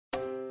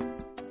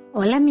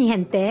Hola, mi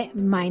gente.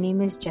 My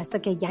name is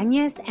Jessica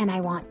Yanez, and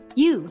I want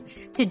you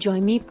to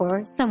join me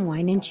for some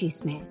Wine and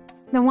Chisme.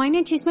 The Wine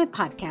and Chisme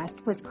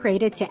podcast was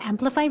created to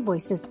amplify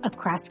voices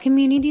across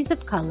communities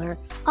of color,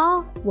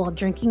 all while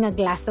drinking a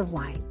glass of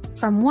wine.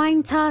 From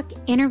wine talk,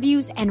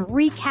 interviews, and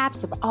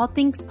recaps of all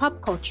things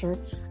pop culture,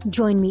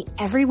 join me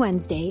every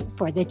Wednesday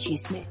for the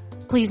Chisme.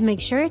 Please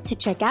make sure to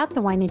check out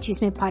the Wine and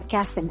Chisme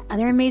podcast and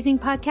other amazing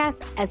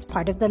podcasts as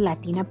part of the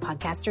Latina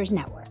Podcasters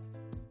Network.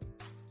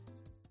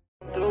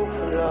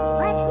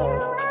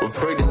 We're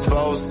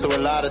predisposed to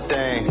a lot of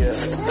things.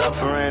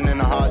 Suffering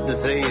and a heart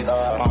disease.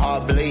 My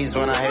heart bleeds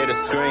when I hear the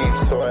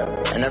screams.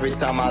 And every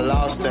time I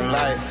lost in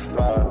life,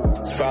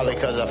 it's probably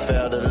cause I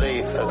failed to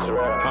leave.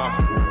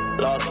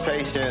 Lost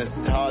patience,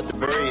 it's hard to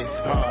breathe.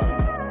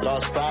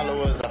 Lost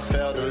followers, I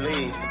failed to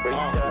lead.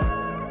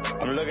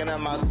 I'm looking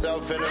at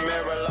myself in the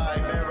mirror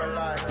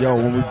like. Yo,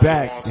 when we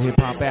back, the Hip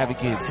Hop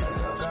Advocates,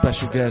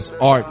 special guest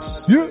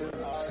Artz,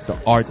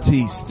 the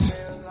artiste.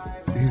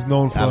 He's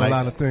known for a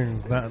lot of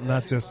things,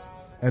 not just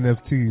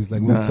NFTs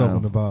like we were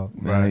talking about.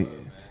 Right.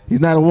 He's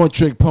not a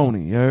one-trick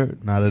pony, you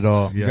heard? Not at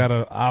all. You got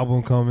an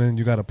album coming,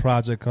 you got a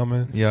project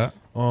coming. Yeah.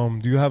 Do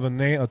you have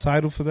a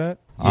title for that?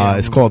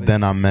 It's called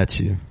Then I Met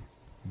You.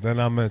 Then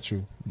I Met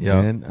You.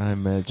 Yeah. Then I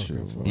Met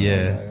You.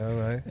 Yeah. All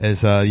right.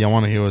 It's y'all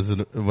want to hear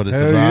what it's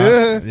Hell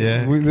about?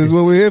 Yeah. This is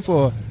what we're here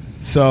for.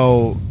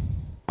 So,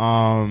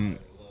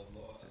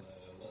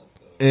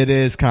 it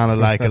is kind of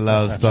like a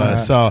love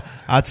story. So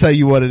I'll tell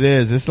you what it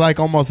is. It's like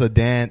almost a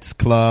dance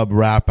club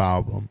rap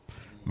album,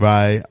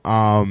 right?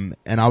 And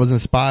I was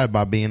inspired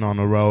by being on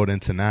the road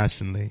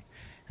internationally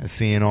and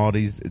seeing all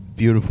these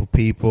beautiful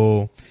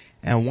people.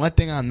 And one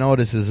thing I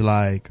noticed is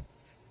like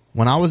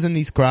when I was in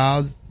these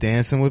crowds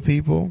dancing with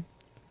people,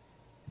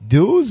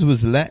 dudes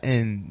was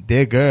letting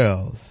their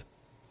girls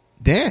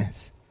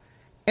dance.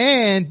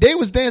 And they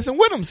was dancing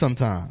with them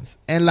sometimes.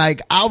 And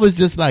like, I was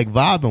just like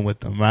vibing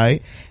with them,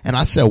 right? And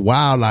I said,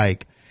 wow,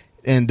 like,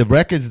 and the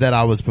records that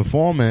I was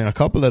performing, a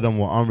couple of them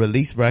were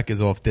unreleased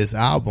records off this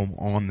album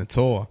on the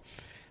tour.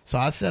 So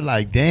I said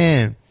like,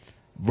 damn,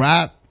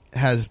 rap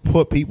has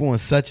put people in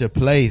such a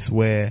place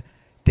where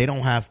they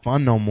don't have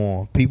fun no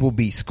more. People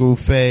be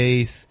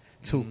screw-faced,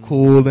 too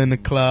cool in the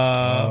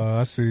club,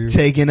 I see you.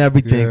 Taking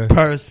everything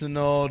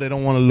personal. They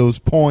don't want to lose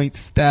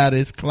points,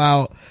 status,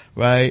 clout,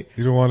 right?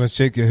 You don't want to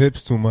shake your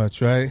hips too much,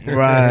 right?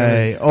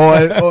 Right.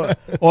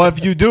 or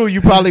if you do,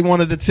 you probably one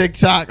of the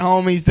TikTok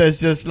homies that's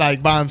just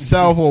like by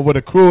himself or with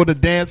a crew of the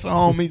dancer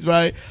homies,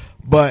 right?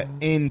 But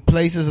in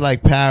places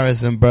like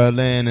Paris and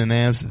Berlin and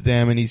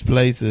Amsterdam and these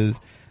places,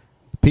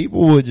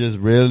 people were just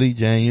really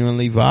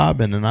genuinely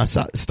vibing. And I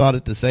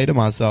started to say to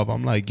myself,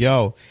 I'm like,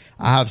 yo,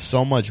 I have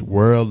so much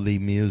worldly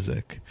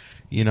music,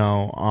 you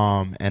know,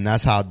 and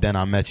that's how Then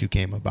I Met You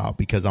came about,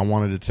 because I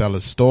wanted to tell a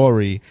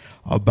story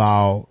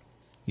about,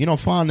 you know,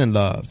 finding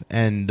love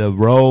and the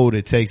road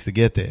it takes to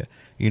get there.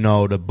 You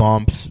know, the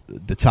bumps,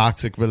 the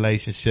toxic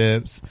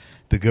relationships,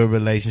 the good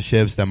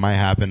relationships that might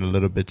happen a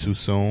little bit too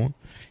soon.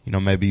 You know,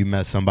 maybe you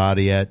met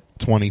somebody at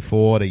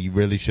 24 that you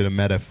really should have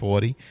met at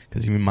 40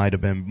 because you might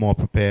have been more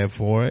prepared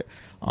for it.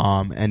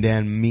 And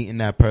then meeting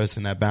that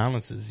person that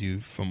balances you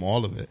from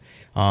all of it.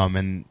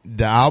 And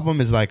the album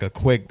is like a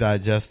quick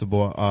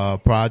digestible,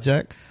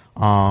 project.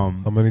 How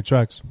many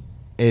tracks?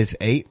 It's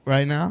 8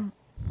 right now.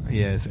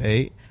 Yeah, it's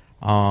 8.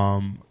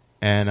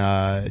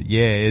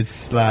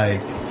 It's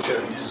like. You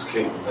just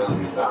came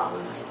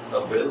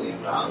 $1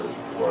 billion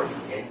worth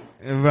of game.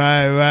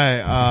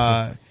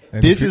 Right.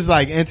 This is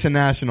like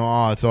international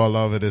arts all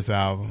over this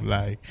album.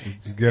 Like,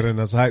 you're getting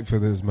us hyped for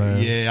this,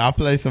 man. Yeah, I'll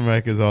play some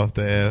records off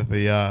the air for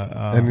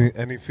y'all.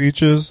 Any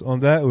features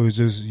on that, or is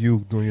just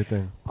you doing your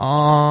thing?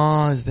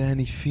 Is there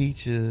any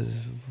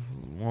features?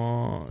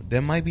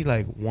 There might be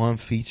like one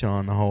feature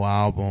on the whole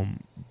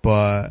album,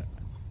 but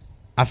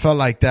I felt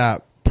like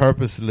that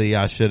purposely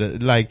I should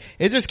have, like,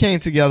 it just came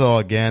together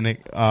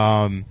organic,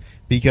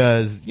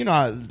 because, you know,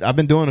 I've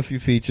been doing a few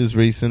features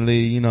recently,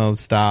 you know,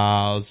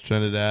 Styles,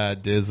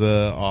 Trinidad,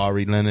 Dizza,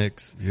 Ari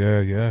Lennox.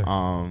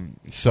 Yeah.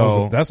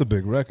 So that's a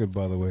big record,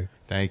 by the way.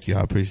 Thank you. I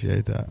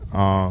appreciate that.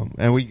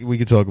 And we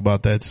could talk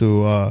about that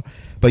too.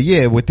 But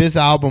yeah, with this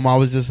album, I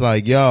was just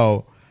like,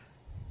 yo,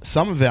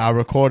 some of it I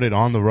recorded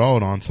on the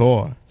road on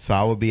tour. So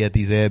I would be at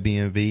these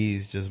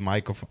Airbnbs, just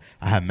microphone.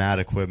 I had mad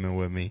equipment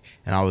with me,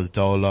 and I was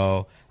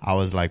dolo. I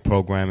was like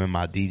programming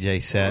my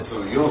DJ set.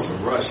 So you're on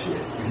some rush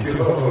shit.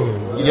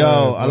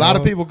 Yo, a lot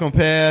of people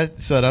compare,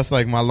 so that's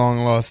like my long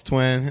lost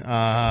twin.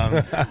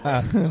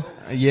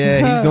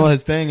 Yeah, he's doing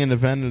his thing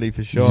independently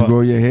for sure. Just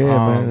grow your hair,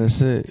 man. That's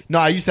it. No,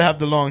 I used to have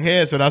the long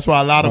hair, so that's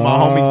why a lot of my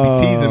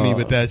homies be teasing me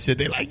with that shit.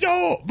 They like,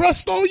 yo, bruh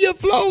stole your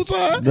flow,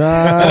 son. And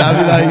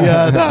I be like,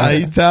 yeah, nah,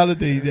 he's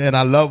talented. And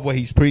I love what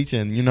he's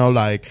preaching, you know,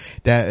 like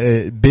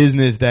that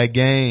business, that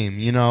game,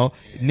 you know.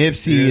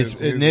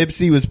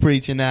 Nipsey was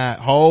preaching that.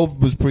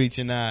 Hove was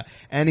preaching that.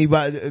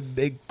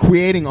 Anybody,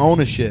 creating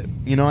ownership,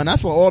 you know, and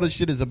that's what all this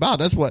shit is about.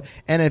 That's what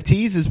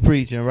NFTs is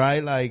preaching,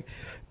 right? Like,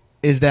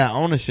 is that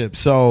ownership.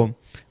 So,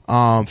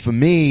 for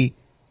me,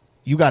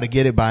 you got to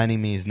get it by any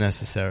means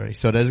necessary.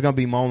 So there's going to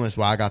be moments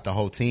where I got the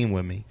whole team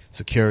with me,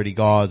 security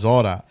guards,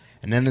 all that.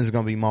 And then there's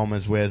going to be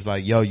moments where it's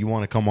like, yo, you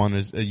want to come on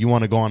this, you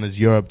want to go on this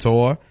Europe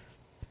tour?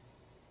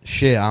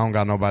 Shit, I don't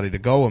got nobody to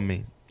go with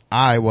me.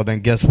 All right, well then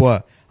guess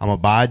what? I'm going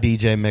to buy a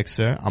DJ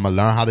mixer. I'm going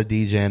to learn how to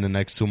DJ in the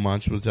next 2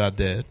 months, which I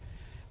did.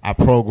 I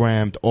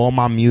programmed all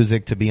my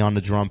music to be on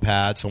the drum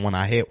pad. So when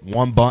I hit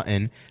one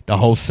button, the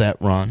whole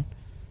set run.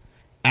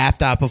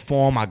 After I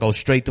perform, I go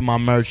straight to my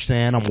merch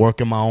stand. I'm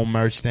working my own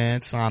merch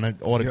stand, signing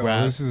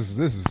autographs. Yo,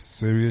 this is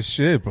serious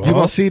shit, bro. You're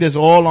going to see this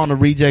all on the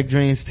Reject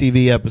Dreams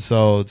TV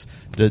episodes,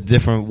 the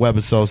different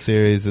webisode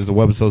series. There's a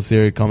webisode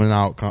series coming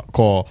out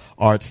called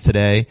Artz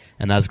Today,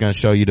 and that's going to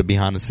show you the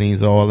behind the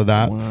scenes of all of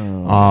that.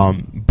 Wow.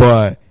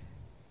 But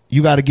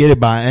you got to get it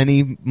by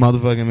any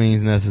motherfucking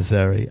means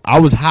necessary.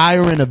 I was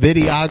hiring a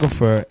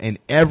videographer in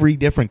every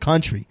different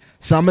country.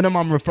 Some of them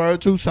I'm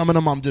referred to. Some of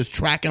them I'm just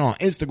tracking on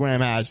Instagram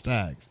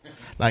hashtags.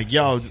 Like,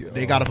 yo,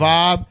 they got a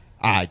vibe?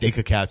 All right, they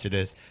could capture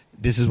this.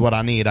 This is what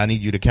I need. I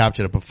need you to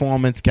capture the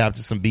performance,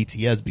 capture some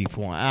BTS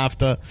before and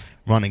after,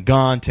 run and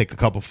gun, take a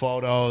couple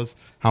photos.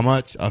 How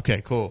much?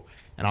 Okay, cool.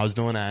 And I was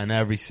doing that in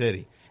every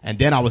city. And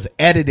then I was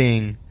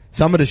editing.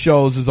 Some of the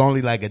shows was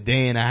only like a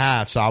day and a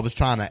half, so I was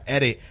trying to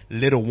edit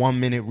little 1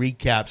 minute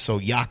recaps so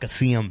y'all could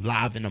see them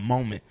live in the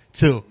moment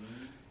too.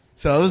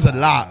 So it was a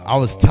lot. I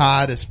was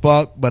tired as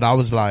fuck, but I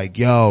was like,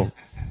 yo,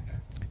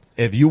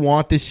 if you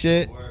want this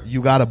shit,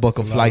 you gotta book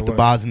a flight to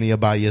Bosnia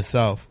by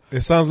yourself.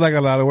 It sounds like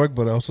a lot of work,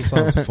 but it also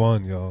sounds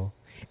fun, yo.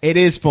 It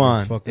is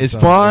fun. It's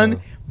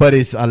fun, but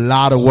it's a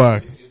lot of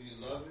work.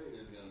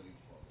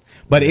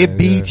 But it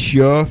beats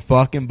your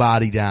fucking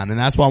body down. And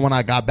that's why when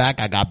I got back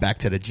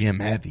to the gym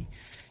heavy.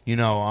 You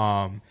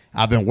know,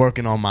 I've been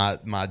working on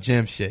my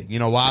gym shit. You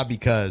know why?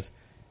 Because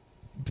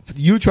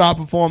you try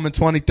performing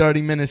 20,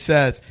 30 minute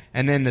sets,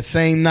 and then the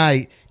same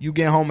night you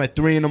get home at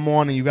 3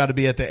 a.m, you got to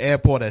be at the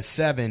airport at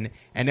 7,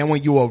 and then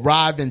when you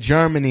arrive in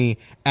Germany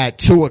at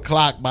 2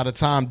 o'clock, by the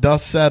time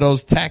dust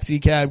settles, taxi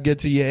cab get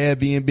to your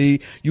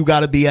Airbnb, you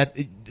got to be at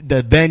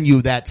the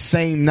venue that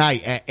same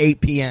night at 8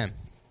 p.m.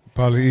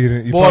 Probably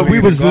eating. Boy, we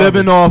was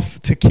living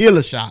off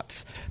tequila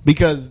shots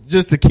because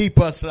just to keep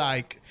us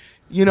like,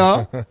 you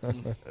know,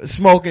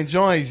 smoking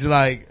joints,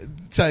 like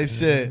type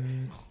shit.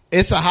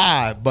 It's a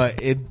high,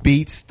 but it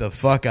beats the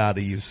fuck out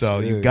of you. So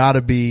you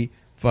gotta be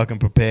fucking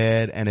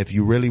prepared. And if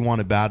you really want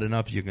it bad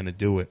enough, you're gonna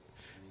do it.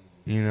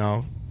 You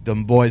know,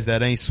 them boys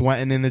that ain't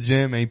sweating in the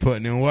gym ain't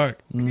putting in work.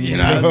 You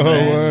know what I'm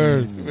saying?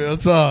 Word. Real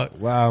talk.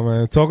 Wow,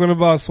 man. Talking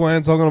about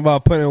sweating, talking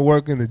about putting in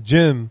work in the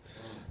gym.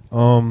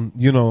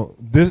 You know,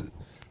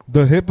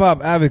 the hip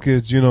hop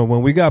advocates, you know,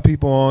 when we got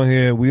people on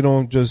here, we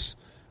don't just,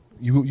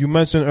 you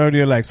mentioned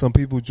earlier, like some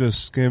people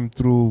just skim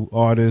through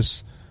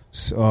artists,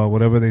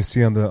 whatever they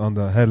see on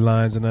the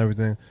headlines and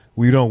everything.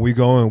 We don't. We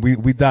go in.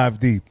 We dive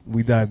deep.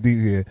 We dive deep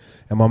here.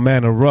 And my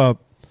man Artz,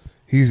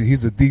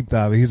 he's a deep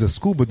diver. He's a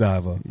scuba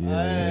diver.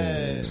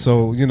 Yeah.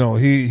 So you know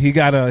he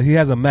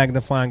has a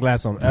magnifying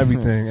glass on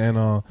everything,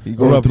 and he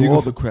goes through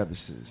all the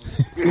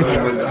crevices. With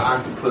the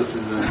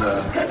octopuses and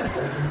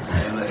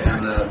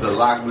the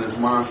Loch Ness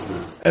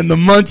monsters and the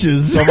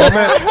munches.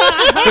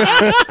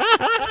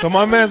 So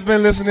my man's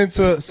been listening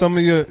to some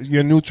of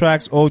your new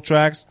tracks, old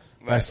tracks.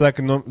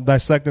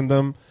 Dissecting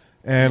them,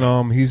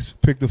 and he's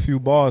picked a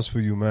few bars for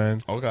you,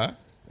 man. Okay.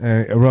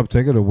 And Artz,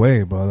 take it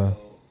away, brother.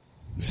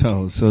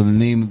 So the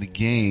name of the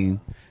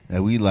game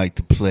that we like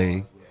to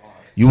play.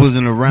 You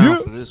wasn't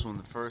around for this one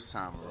the first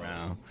time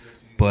around,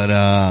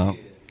 but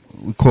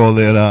we call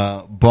it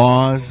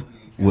Bars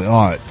with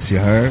Artz. You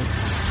heard?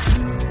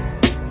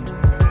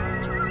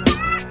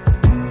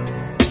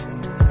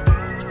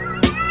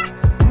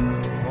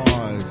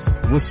 Bars.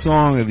 What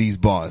song are these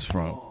bars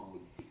from?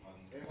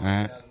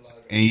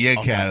 In your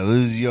catalog,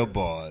 this is your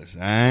bars,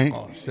 alright?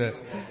 Oh shit.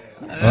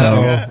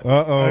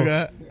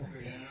 Okay.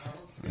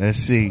 Let's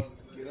see.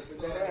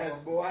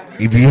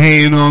 If you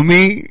hating on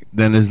me,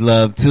 then it's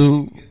love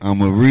too. I'm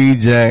a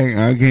reject.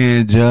 I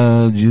can't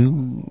judge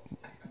you.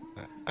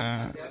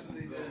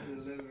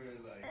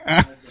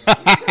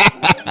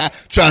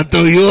 Trying to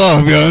throw you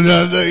off, yo. I'm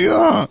trying to throw you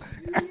off.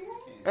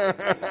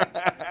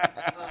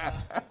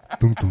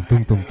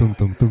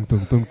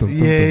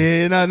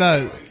 Yeah,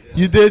 no.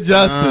 You did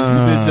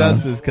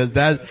justice, cause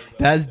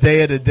that's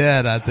Day of the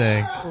Dead, I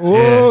think.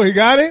 Oh, he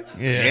got it?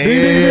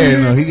 Yeah,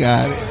 no, he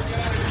got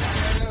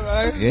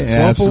it.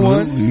 Yeah,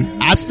 absolutely.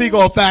 I speak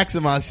all facts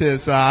in my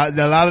shit, so a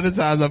lot of the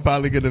times I'm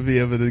probably gonna be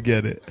able to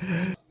get it.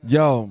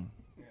 Yo,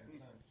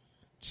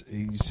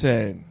 you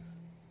said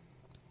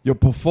your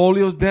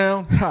portfolio's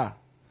down? Ha!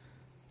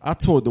 I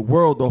toured the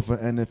world off of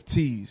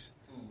NFTs.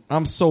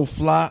 I'm so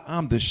fly,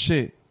 I'm the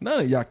shit. None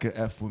of y'all can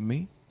F with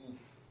me.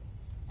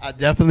 I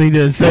definitely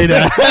didn't say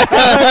that.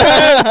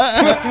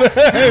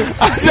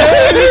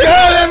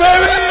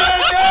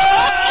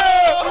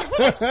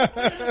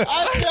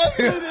 I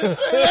definitely didn't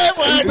say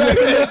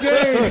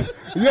that.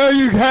 Yo,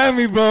 you had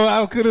me, bro.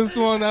 I could have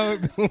sworn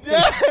that was.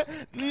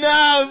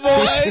 Nah,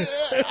 boy.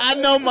 I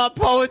know my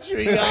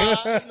poetry, y'all.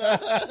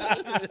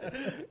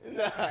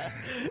 Nah.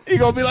 He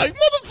gonna be like,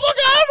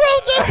 motherfucker, I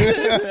wrote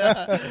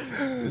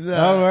that.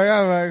 All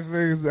right.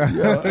 Figures.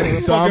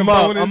 So I'm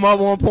up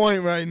 1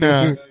 point right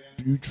now.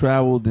 You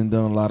traveled and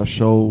done a lot of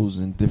shows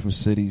in different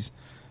cities.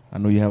 I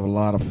know you have a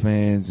lot of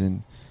fans.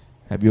 And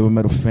have you ever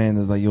met a fan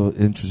that's like you're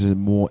interested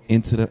more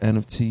into the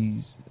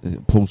NFTs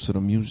opposed to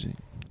the music?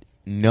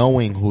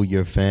 Knowing who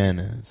your fan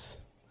is,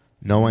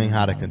 knowing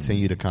how to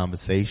continue the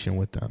conversation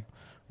with them,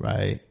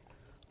 right?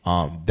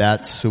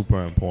 That's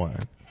super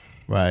important,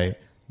 right?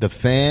 The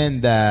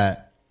fan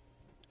that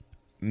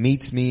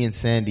meets me in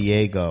San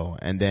Diego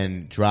and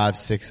then drives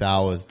 6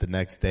 hours the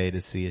next day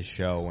to see a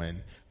show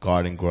in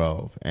Garden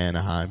Grove,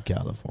 Anaheim,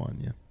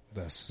 California.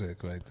 That's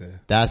sick right there.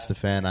 That's the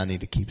fan I need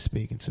to keep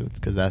speaking to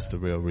because that's the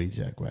real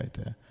reject right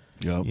there.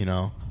 Yep. You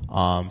know,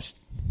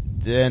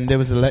 then there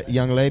was a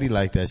young lady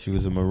like that. She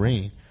was a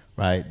Marine.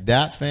 Right,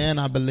 that fan,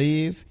 I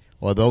believe,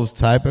 or those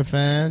type of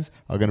fans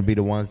are going to be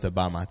the ones that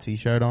buy my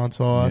T-shirt on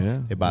tour. Yeah,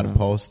 they buy the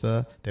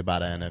poster, they buy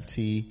the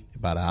NFT, they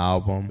buy the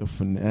album. The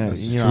finesse.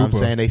 You know what I'm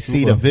saying? They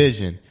see the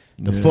vision,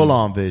 the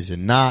full-on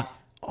vision, not,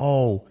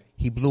 oh,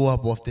 he blew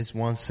up off this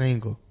one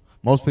single.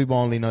 Most people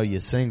only know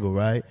your single,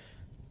 right?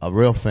 A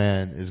real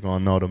fan is going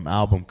to know them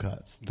album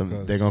cuts. They're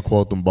going to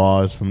quote them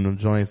bars from them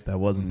joints that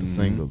wasn't the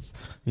singles.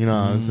 You know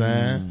what I'm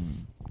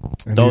saying?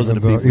 And those are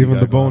the people. Even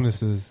the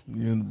bonuses.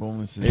 Even the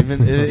bonuses.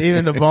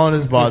 Even the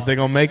bonus bars. They're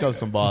gonna make up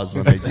some bars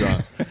when they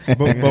drop.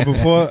 But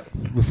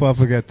before I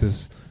forget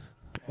this,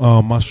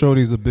 my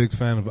shorty's a big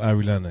fan of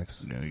Ari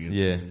Lennox.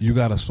 Yeah. You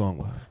got a song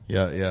with her.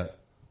 Yeah.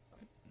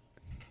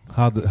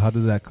 How did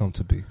that come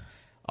to be?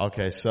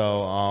 Okay,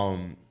 so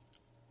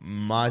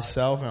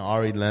myself and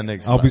Ari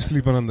Lennox. I'll be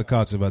sleeping on the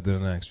couch if I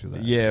didn't ask you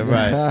that. Yeah,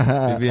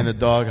 right. You'd be in the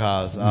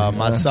doghouse.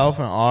 Myself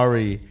and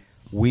Ari,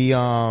 we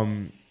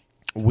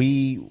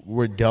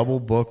were double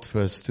booked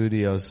for a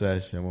studio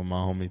session with my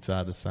homie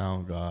Ty the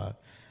Sound God.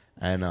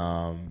 And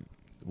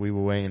we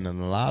were waiting in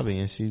the lobby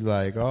and she's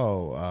like,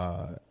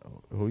 oh,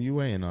 who you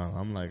waiting on?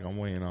 I'm like, I'm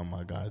waiting on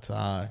my guy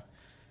Ty.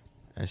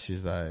 And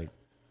she's like,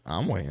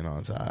 I'm waiting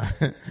on Ty.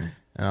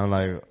 And I'm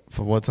like,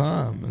 for what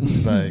time? And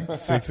she's like,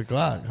 6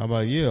 o'clock. How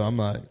about you? I'm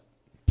like,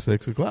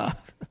 6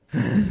 o'clock.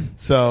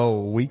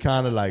 So we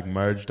kind of like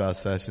merged our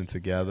session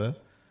together.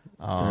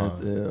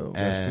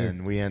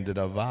 And we ended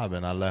up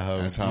vibing. I let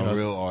her. That's how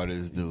real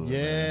artists do it.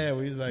 Yeah, man.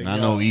 we was like, not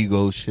no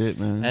ego shit,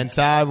 man. And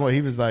Ty, well,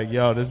 he was like,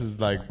 yo, this is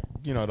like,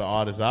 the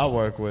artist I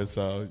work with.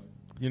 So,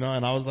 and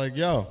I was like,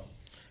 yo,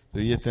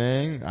 do your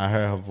thing. I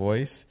heard her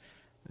voice.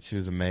 She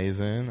was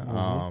amazing.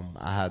 Mm-hmm.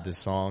 I had this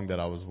song that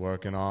I was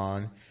working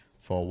on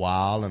for a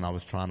while and I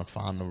was trying to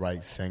find the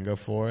right singer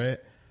for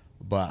it,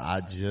 but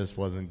I just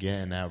wasn't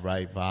getting that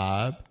right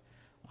vibe.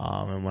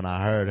 And when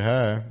I heard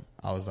her,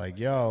 I was like,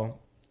 yo,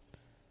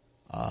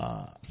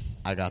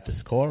 I got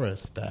this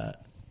chorus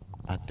that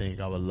I think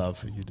I would love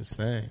for you to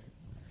sing.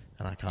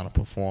 And I kind of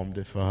performed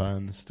it for her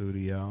in the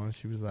studio. And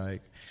she was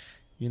like,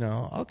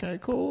 okay,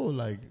 cool.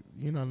 Like,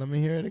 let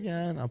me hear it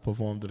again. I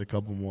performed it a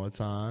couple more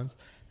times.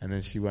 And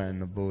then she went in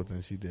the booth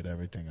and she did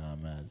everything I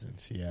imagined.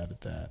 She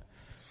added that.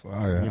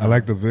 Fire. I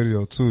like the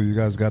video too. You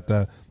guys got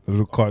that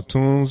little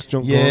cartoons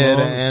jump going on. Yeah,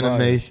 the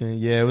animation. Fire.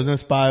 Yeah, it was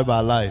inspired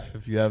by Life.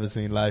 If you ever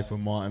seen Life with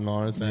Martin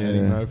Lawrence and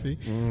Eddie Murphy.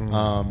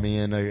 Me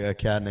and a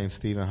cat named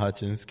Stephen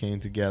Hutchins came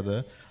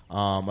together.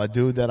 A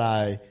dude that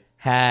I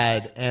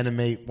had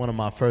animate one of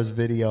my first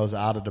videos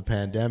out of the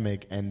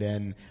pandemic, and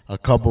then a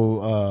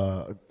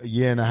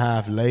year and a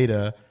half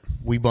later,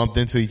 we bumped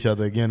into each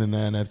other again in the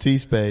NFT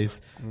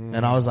space.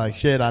 And I was like,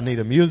 shit, I need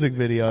a music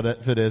video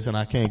for this, and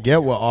I can't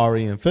get with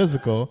Ari in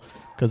physical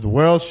because the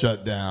world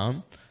shut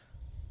down.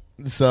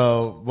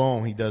 So,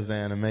 boom, he does the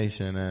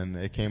animation, and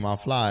it came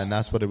out fly, and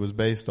that's what it was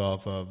based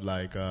off of,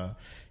 like,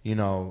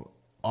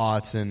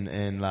 arts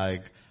and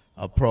like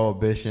a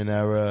prohibition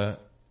era,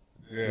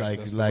 like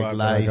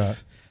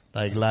Life.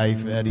 Like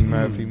Life, Eddie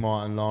Murphy,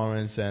 Martin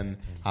Lawrence, and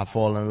I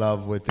fall in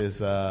love with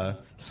this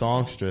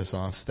songstress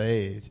on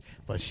stage,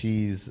 but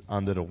she's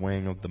under the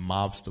wing of the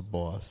mobster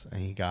boss,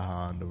 and he got her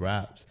on the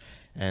raps.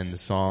 And the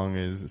song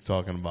is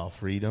talking about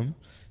freedom,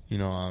 you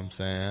know what I'm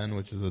saying,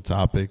 which is a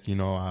topic,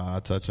 I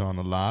touch on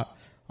a lot,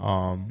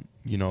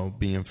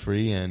 being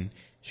free, and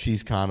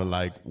she's kind of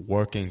like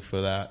working for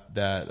that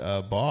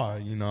bar,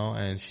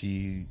 and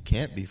she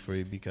can't be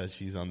free because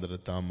she's under the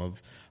thumb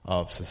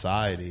of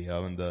society,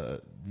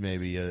 under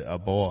maybe a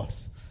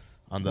boss,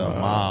 under a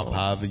mob,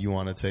 however you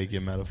want to take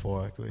it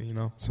metaphorically,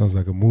 Sounds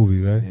like a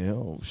movie, right?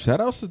 Yo,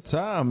 shout outs to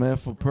Ty, man,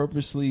 for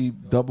purposely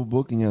double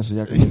booking us so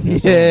y'all can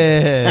get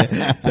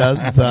shout out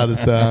to Ty the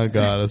Sound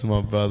God. That's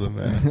my brother,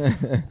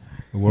 man.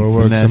 The world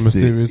works in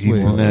mysterious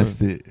ways.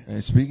 Finessed it.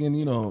 And speaking,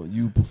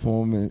 you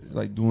performing,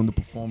 like doing the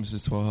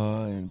performances for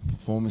her and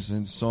performing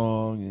the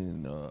song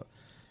and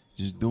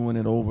just doing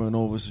it over and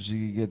over so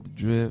she could get the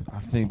drip. I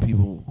think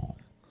people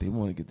They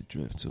want to get the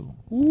drift too.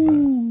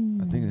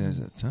 Right. I think that's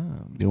that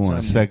time. They want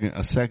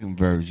a second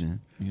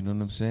version. You know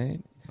what I'm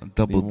saying? A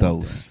double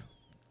dose.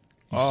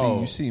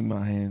 You see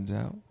my hands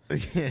out. You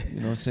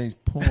know what I'm saying? He's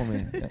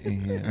pouring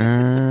in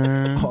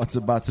here. Art's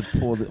about to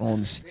pour it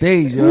on the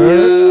stage. Yeah,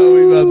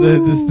 we about to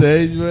hit the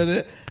stage with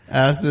it.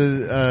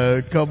 After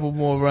a couple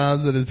more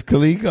rounds of this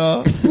clique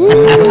off,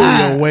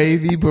 a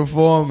wavy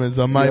performance,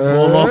 I might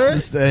fall off the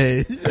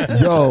stage.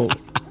 Yo,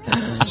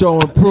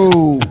 show and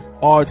prove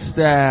art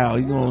style.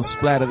 You gonna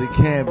splatter the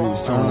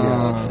canvas on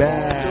your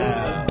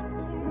back.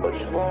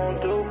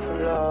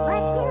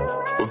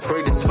 We're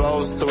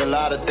predisposed to a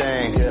lot of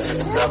things.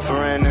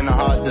 Suffering and a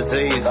heart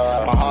disease.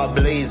 My heart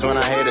bleeds when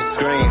I hear the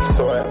screams.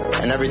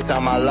 And every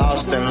time I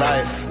lost in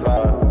life,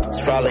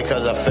 it's probably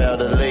cause I failed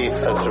to leave.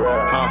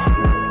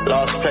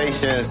 Lost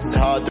patience, it's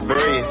hard to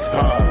breathe.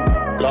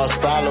 Lost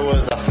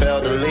followers, I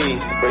failed to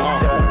lead.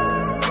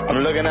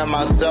 I'm looking at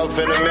myself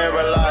in the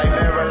mirror like,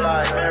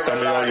 tell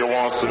me all you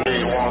wants to be.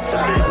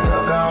 That's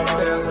how God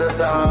feels, that's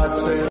how Artz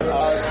feels.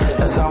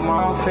 That's how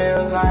mom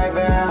feels, I ain't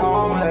been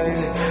home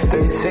lately.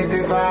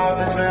 365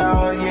 has been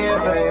all year,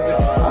 baby.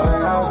 I've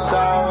been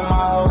outside with my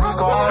whole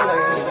squad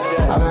lately.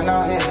 I've been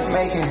out here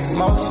making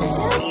motion.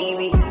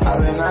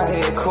 I've been out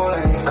here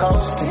cooling and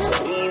coasting.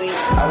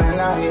 I've been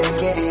out here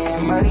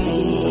getting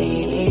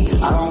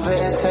money. I don't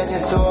pay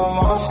attention to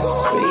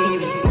emotions,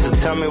 baby. So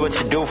tell me what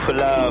you do for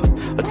love.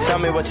 Or tell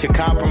me what you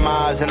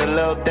compromise. And the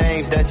little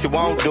things that you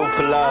won't do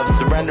for love.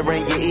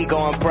 Surrendering your ego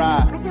and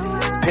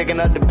pride. Picking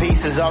up the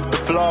pieces off the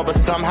floor. But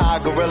somehow I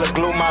gorilla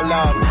glue my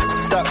love.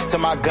 Stuck to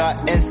my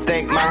gut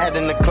instinct. My head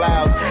in the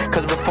clouds.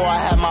 Cause before I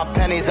had my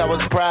pennies I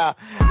was proud.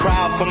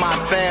 Proud for my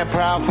fam.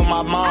 Proud for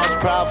my moms.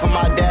 Proud for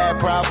my dad.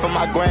 Proud for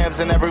my grams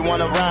and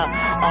everyone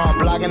around.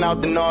 Blocking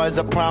out the noise.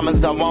 I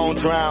promise I won't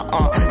drown.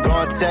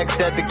 Throwing text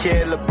at the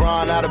kid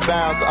LeBron out of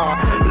bounds.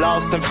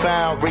 Lost and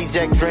found.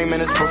 Reject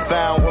dreaming is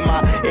profound. With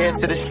my ears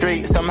to the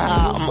street.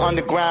 Somehow I'm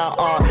underground.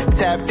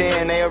 Tapped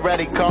in. They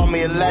already call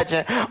me a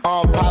legend.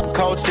 Pop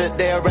culture.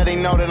 They already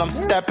know that I'm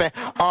stepping.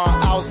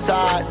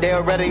 Outside. They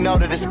already know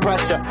that it's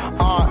pressure.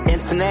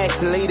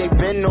 Internationally. They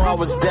been know I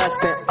was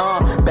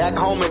destined. Back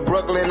home in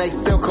Brooklyn. They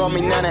still call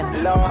me Nene.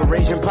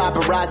 Parisian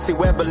paparazzi.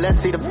 Wear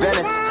Balenci to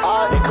Venice.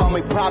 They call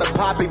me Prada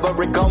Poppy. But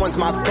Rick Owens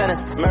my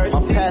tennis. My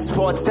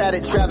passport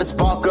tatted. Travis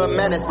Barker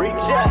menace.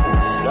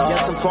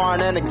 Guess I'm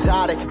foreign and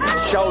exotic.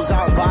 Shows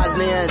out in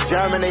Bosnia and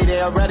Germany.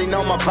 They already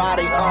know my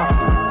body.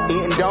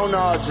 Eating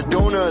donuts or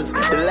donuts.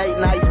 The late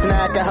night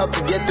snack. I help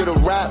you get through the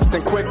raps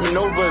and quick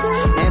maneuvers.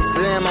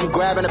 Amsterdam, I'm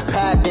grabbing a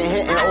pack and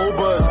hitting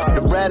Ubers.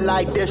 The red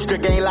light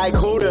district ain't like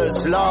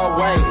Hooters. Lord,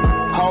 wait.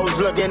 Hoes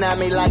looking at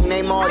me like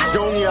Neymar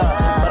Jr.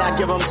 But I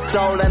give them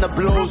soul and the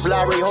blues,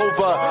 Larry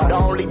Hoover. The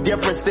only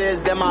difference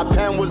is that my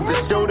pen was the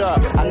shooter.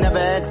 I never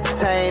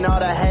entertain all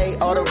the hate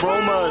or the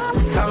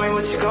rumors. Tell me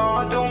what you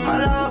gonna do,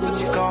 my love. What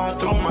you gonna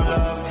do, my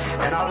love.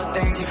 And all the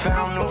things you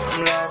found new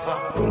from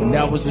love. And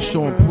that was the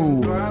show and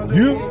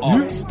prove.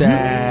 Art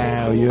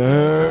style, you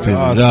heard? Turn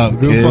it up,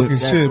 Good kid. fucking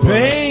shit, bro.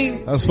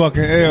 Pain. That's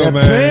fucking ill, That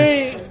man.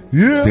 pain.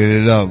 Yeah. Get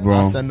it up, bro.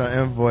 I'll send an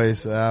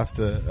invoice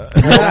after.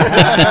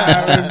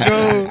 Let's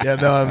go. Yeah,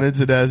 no, I'm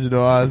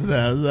international art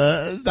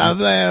style. Stop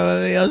playing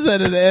with me. I'm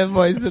sending the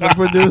invoice to the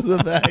producer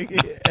back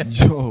here.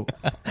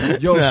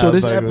 Yo, Nah, so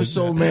this I'm fucking with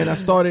episode,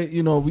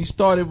 man, we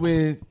started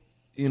with,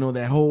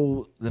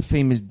 the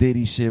famous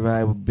Diddy shit,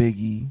 right, with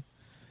Biggie.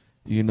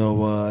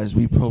 As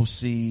we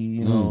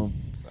proceed,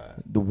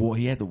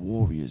 he had the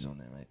Warriors on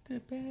there, right? The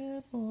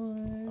Bad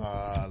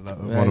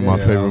Boys. One of my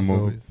favorite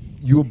movies.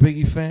 You a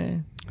Biggie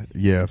fan?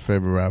 Yeah,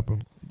 favorite rapper.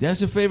 That's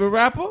your favorite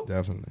rapper?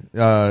 Definitely.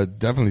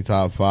 Definitely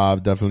top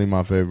 5. Definitely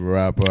my favorite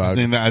rapper. I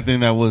think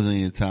that wasn't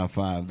your top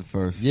 5. The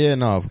first. Yeah,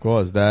 no, of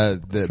course.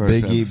 That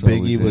First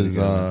Biggie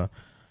episode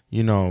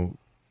was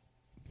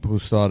who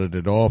started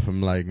it all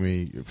from like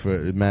me for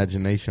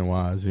imagination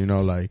wise, the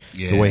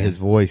way his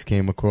voice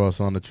came across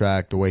on the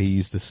track, the way he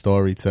used to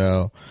story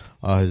tell,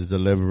 his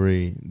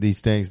delivery, these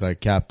things like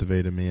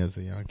captivated me as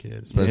a young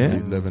kid, especially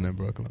living in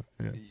Brooklyn.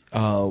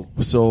 Yeah.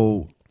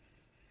 So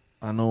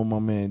I know my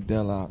man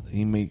Della,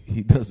 he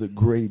does a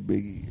great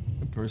Biggie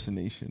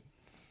impersonation.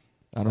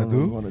 I don't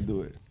really want to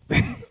do it.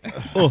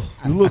 Oh,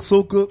 you look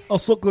so good. I'll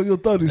suck on your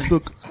thotty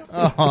stuck.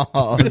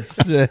 Oh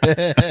shit.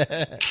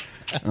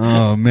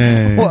 Oh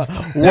man.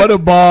 What a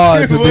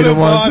bar to be the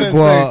one to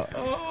quote.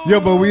 Yo,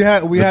 but we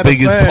had a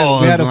biggest fan.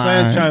 pause We had a line.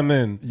 fan chime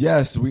in.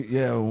 Yes,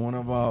 one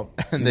of our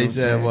And they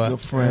said what? good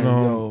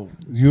friend,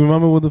 You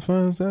remember what the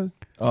fan said?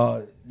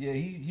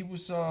 he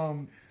was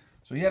so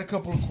he had a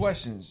couple of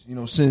questions,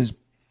 since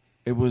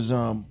it was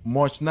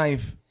March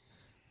 9th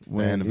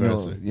when The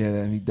anniversary.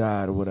 that he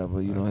died or whatever,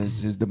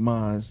 his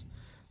demise.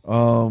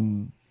 So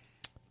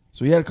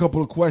he had a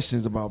couple of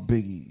questions about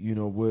Biggie,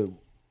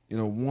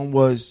 one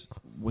was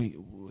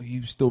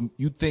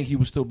you think he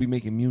would still be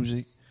making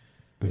music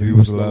If he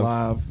was still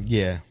alive?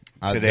 Yeah.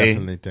 I Today?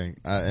 definitely think.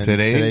 In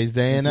Today? today's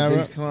day and In era?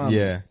 today's climate.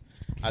 Yeah.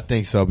 I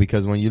think so,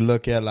 because when you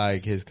look at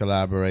like his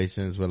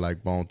collaborations with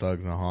like Bone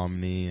Thugs and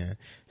Harmony and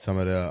some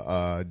of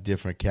the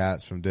different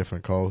cats from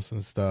different coasts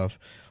and stuff,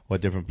 or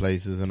different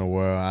places in the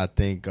world, I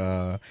think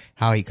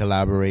how he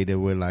collaborated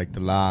with like the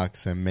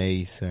Lox and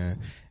Mace and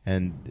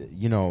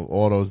you know,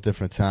 all those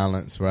different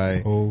talents,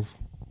 right?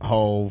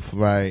 Hove,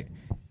 right?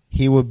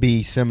 He would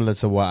be similar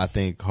to what I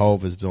think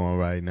Hove is doing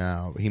right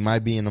now. He might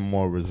be in a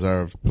more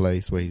reserved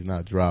place where he's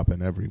not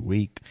dropping every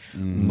week,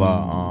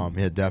 but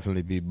he'll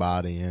definitely be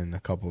bodying a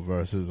couple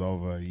verses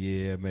over a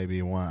year,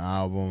 maybe one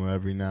album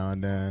every now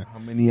and then. How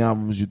many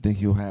albums you think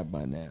he'll have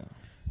by now?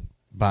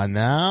 By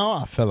now,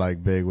 I feel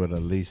like Big would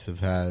at least have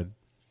had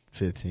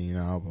 15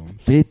 albums.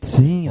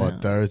 15? Or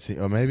 13,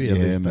 or maybe at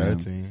least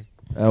 13.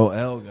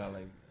 LL got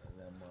like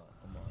that much.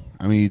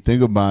 I mean, you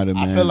think about it,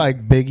 man. I feel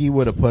like Biggie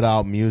would have put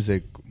out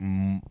music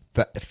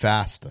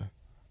faster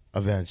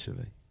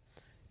eventually.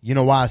 You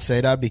know why I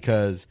say that?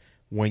 Because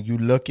when you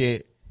look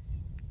at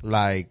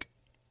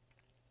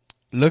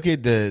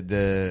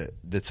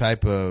the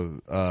type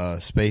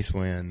of space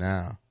we're in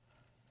now,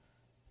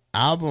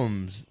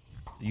 albums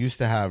used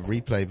to have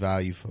replay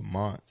value for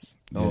months.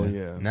 Oh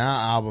yeah. Now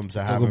albums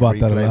are Talk having about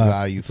that a replay lot.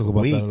 value for Talk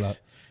about that a weeks.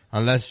 lot.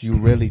 Unless you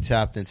really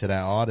tapped into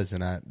that artist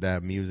and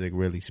that music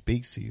really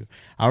speaks to you.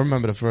 I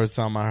remember the first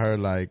time I heard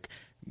like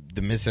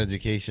The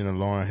Miseducation of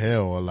Lauryn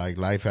Hill or like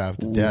Life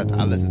After Death.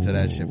 I listened to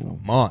that shit for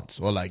months.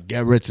 Or like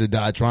Get Rich or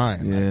Die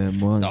Trying. Yeah, like,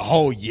 months. the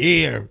whole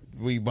year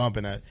we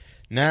bumping that.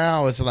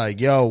 Now it's like,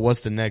 yo,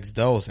 what's the next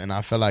dose? And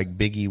I feel like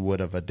Biggie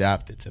would have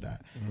adapted to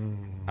that.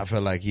 I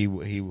feel like he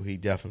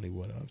definitely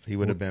would have. He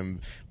would have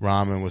been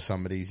rhyming with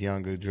some of these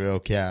younger drill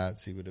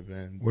cats. He would have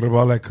been. What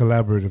about like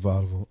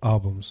collaborative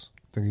albums?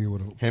 Think he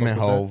would have. Him and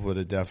Hove would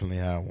have definitely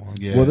had one.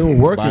 Yeah. Well, they were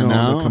working By on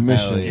now, the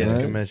commission. hell yeah. Yeah, right?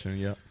 the commission,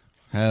 yep.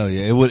 Hell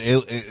yeah! It would.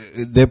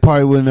 There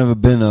probably would have never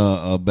been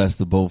a best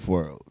of both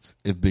worlds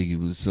if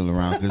Biggie was still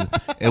around, because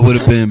it would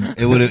have been.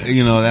 It would have.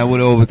 You know, that would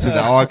have overtook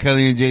the R.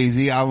 Kelly and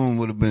Jay-Z album.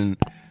 Would have been.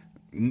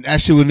 That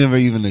shit would never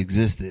even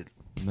existed.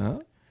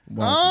 No.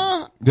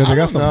 Yeah, they I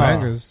got some don't know.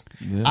 bangers.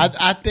 Yeah.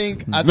 I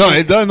think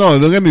It does. No,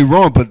 don't get me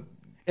wrong, but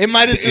it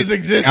might have just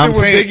existed I'm with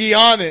saying- Biggie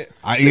on it.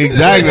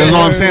 exactly. That's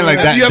what I'm saying. Like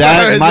Have you ever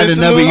that heard might his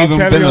have never interlude?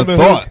 even I'll been carry a on the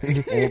thought.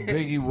 Or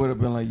Biggie would have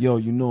been like, yo,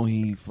 you know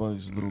he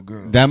fucks little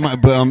girl. That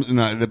might, but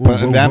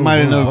that might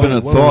have never been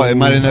a thought. It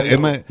might have. It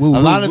might. A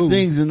lot of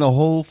things in the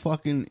whole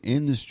fucking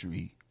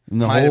industry, in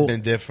the Might whole, have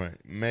been different,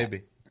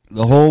 maybe.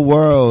 the whole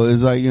world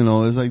is like, you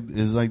know, it's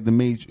like the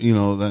Matrix. You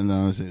know,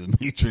 no, I say the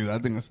Matrix. I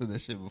think I said that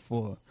shit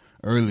before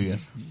earlier,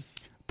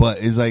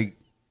 but it's like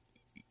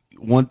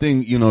one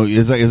thing. You know,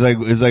 it's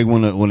like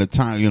when a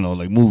time, you know,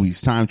 like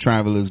movies, time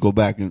travelers go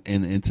back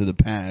into the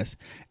past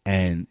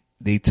and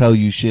they tell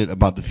you shit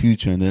about the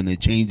future, and then it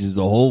changes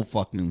the whole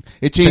fucking.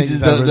 It changes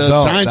the the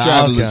result, time the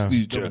traveler's outcome.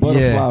 future.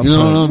 Yeah. You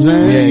know what I'm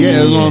saying? Yeah,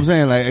 That's yeah. what I'm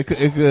saying. Like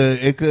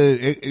it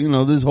could. You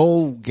know, this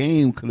whole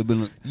game could have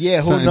been.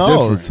 Yeah, who something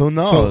knows? different. Who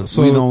knows?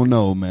 So- We don't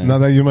know, man. Now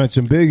that you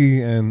mentioned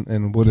Biggie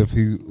and what if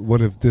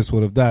this,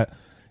 what if that?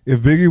 If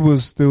Biggie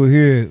was still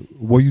here,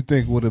 what you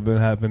think would have been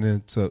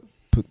happening to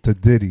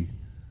Diddy?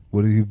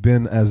 Would he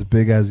been as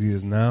big as he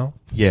is now?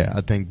 Yeah,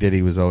 I think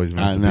Diddy was always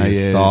meant to Nah, be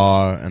a yeah.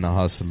 star and a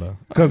hustler.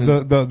 Because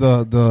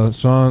the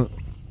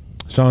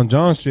Sean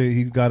John shit,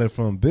 he got it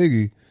from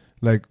Biggie.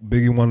 Like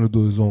Biggie wanted to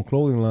do his own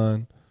clothing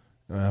line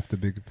after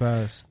Biggie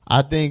passed. I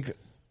I think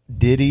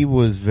Diddy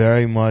was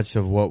very much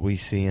of what we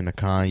see in the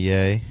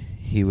Kanye.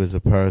 He was a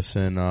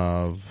person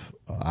of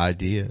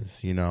ideas,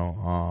 you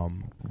know.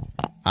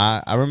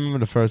 I remember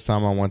the first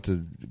time I went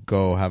to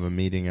go have a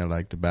meeting at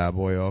like the Bad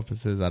Boy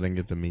offices. I didn't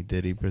get to meet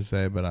Diddy per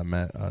se, but I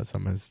met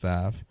some of his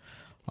staff.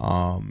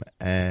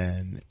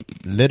 And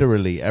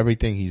literally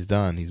everything he's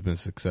done, he's been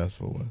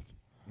successful with.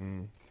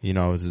 You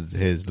know,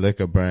 his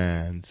liquor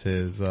brands,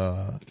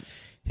 the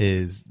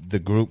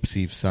groups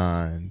he's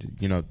signed,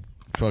 you know,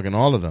 fucking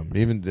all of them,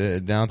 even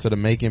down to the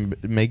making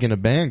the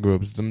band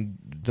groups.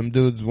 Them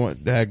dudes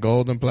had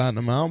gold and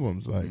platinum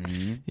albums, like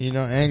you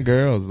know, and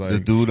girls like the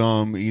dude,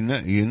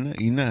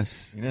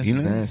 Ines,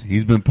 nasty.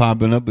 he's been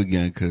popping up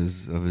again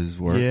because of his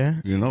work. Yeah.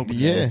 You know,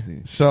 yeah.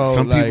 So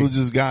some like, people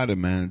just got it,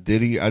 man.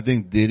 I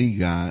think Diddy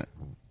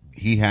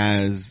he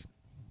has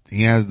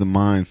the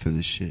mind for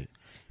this shit.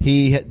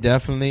 he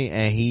definitely,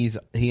 and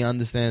he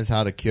understands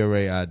how to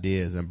curate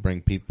ideas and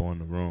bring people in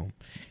the room,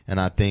 and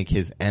I think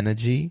his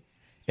energy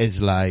is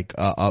like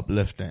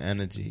uplifting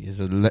energy. It's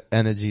an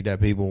energy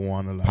that people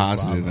want to like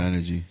Positive follow.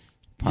 energy.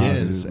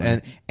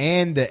 Yes,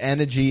 and the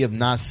energy of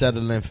not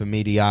settling for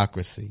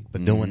mediocrity,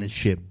 but doing this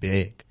shit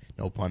big.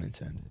 No pun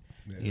intended.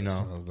 You know,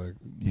 sounds like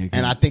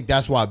and I think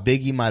that's why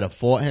Biggie might have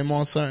fought him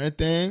on certain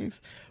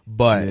things,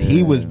 but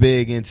he was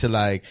big into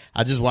like,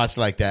 I just watched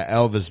like that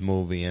Elvis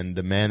movie, and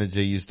the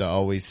manager used to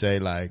always say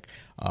like,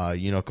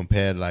 you know,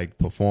 compared like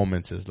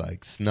performances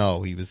like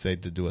snow, he would say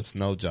to do a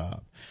snow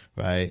job,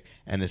 right?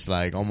 And it's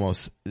like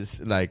almost, it's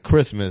like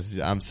Christmas.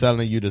 I'm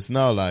selling you the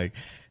snow, like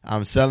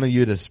I'm selling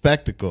you the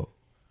spectacle.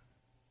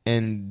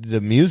 In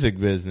the music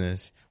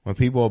business, when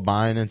people are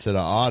buying into the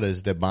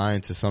artist, they're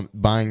buying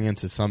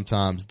into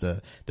sometimes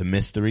the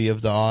mystery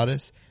of the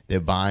artist. They're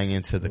buying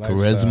into the Lifestyle.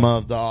 charisma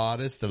of the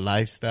artist, the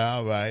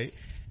lifestyle, right?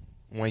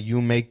 When you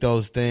make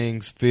those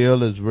things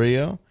feel as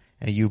real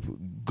and you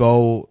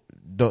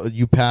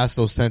pass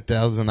those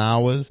 10,000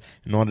 hours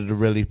in order to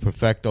really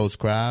perfect those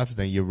crafts,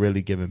 then you're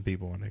really giving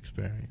people an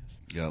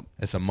experience. Yep.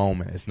 It's a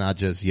moment. It's not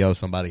just,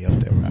 somebody up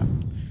there rap.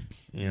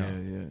 You know?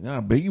 Yeah.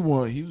 Nah,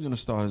 Biggie he was gonna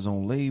start his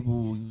own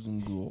label. He was gonna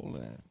do all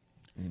that.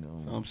 You know,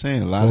 So I'm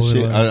saying a lot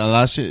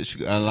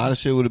of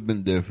shit would have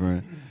been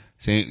different.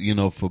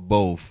 Same, for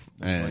both.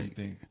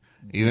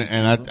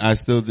 And I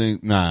still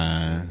think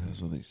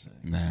that's what they say.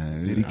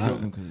 Did he kill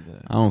him because of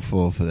that? I don't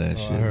fall for that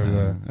shit. I heard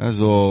Man. That's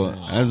all.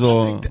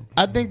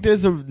 I think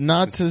there's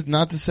not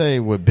to say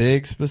with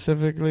Big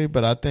specifically,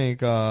 but I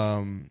think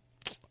I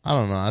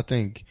don't know. I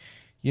think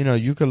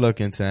you could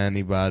look into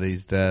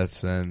anybody's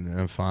deaths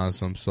and find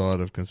some sort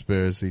of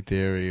conspiracy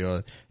theory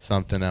or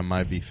something that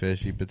might be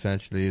fishy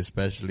potentially,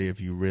 especially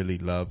if you really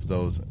love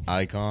those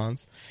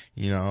icons.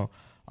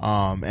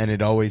 And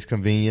it always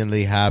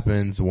conveniently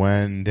happens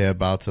when they're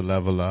about to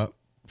level up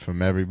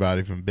from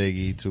everybody from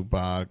Biggie,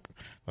 Tupac,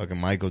 fucking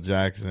Michael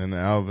Jackson,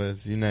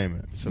 Elvis, you name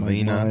it.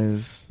 Selena.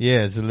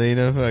 Yeah,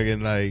 Selena,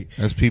 fucking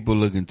That's people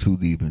looking too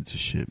deep into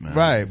shit, man.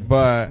 Right,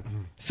 but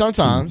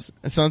sometimes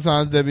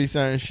there be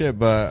certain shit,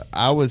 but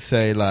I would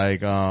say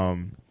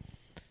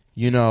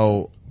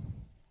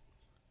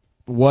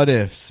what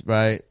ifs,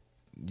 right?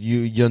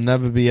 You'll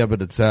never be able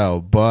to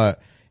tell,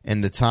 but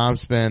in the time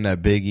span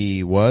that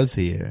Biggie was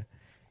here,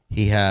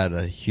 he had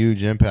a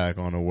huge impact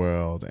on the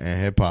world and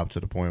hip hop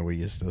to the point where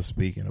you're still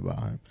speaking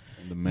about him.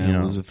 The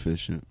man was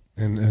efficient.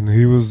 And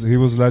he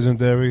was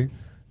legendary,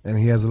 and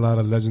he has a lot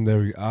of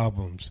legendary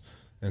albums.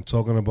 And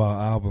talking about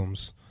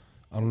albums,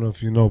 I don't know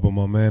if you know, but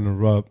my man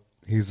Erupt,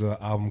 he's an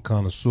album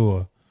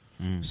connoisseur.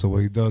 So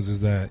what he does is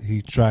that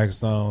he tracks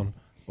down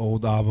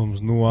old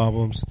albums, new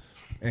albums,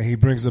 and he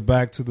brings it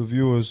back to the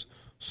viewers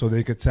so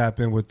they could tap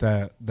in with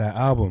that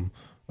album.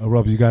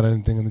 Erupt, you got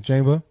anything in the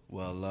chamber?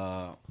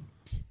 Well,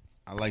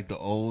 I like the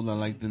old, I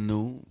like the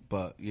new,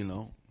 but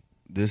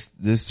this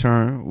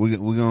turn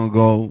we're gonna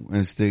go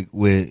and stick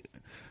with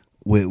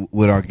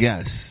our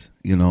guests.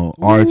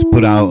 Artz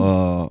put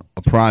out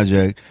a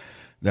project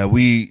that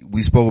we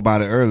spoke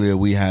about it earlier.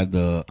 We had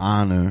the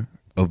honor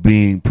of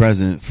being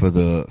present for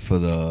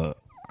the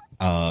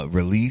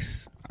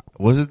release.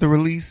 Was it the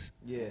release?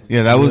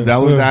 Yeah, that was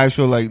the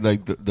actual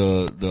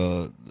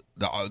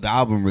the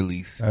album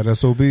release At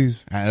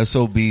SOB's. At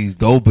SOB's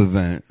dope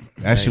event.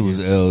 That shit was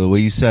ill. The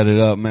way you set it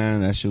up,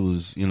 man, that shit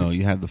was,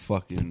 you had the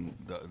fucking,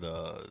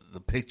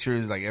 the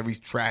pictures, like every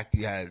track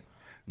you had.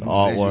 The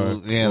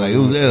artwork. Yeah, it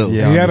was ill.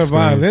 Yeah, he had a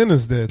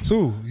violinist there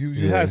too.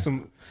 You had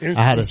some I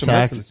had a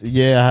sax.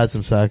 Yeah, I had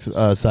some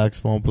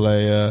saxophone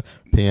player,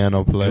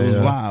 piano player. It was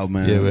wild,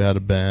 man. Yeah, we had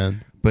a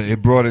band. But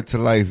it brought it to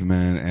life,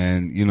 man.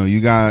 And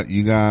you got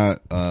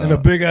and a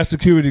big ass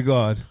security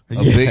guard. A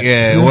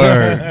big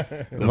word.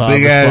 A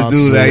big ass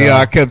dude that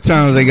I kept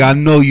telling him, I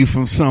know you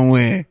from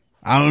somewhere.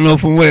 I don't know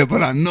from where,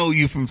 but I know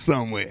you from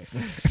somewhere.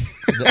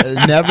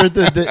 Never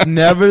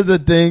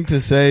the thing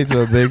to say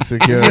to a big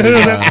security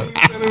guard.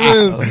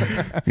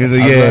 He's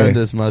like, I learned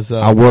this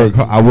myself. I work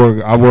a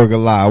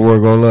lot. I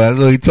work on low. That's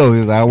what he told me.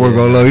 He's like, I work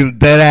on low. He was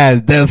dead ass,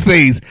 dead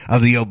face. I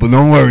was like, yo, but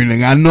don't worry,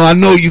 nigga. I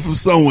know you from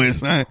somewhere,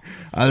 son.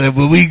 I was like,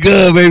 but we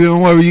good, baby.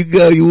 Don't worry, you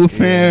good. You a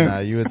fan. Nah,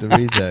 you at the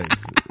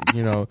rejects.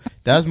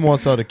 That's more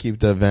so to keep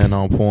the event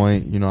on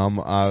point.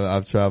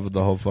 I've traveled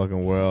the whole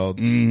fucking world,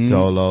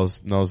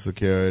 solos, no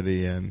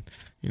security, and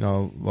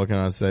what can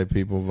I say?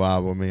 People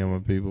vibe with me. I'm a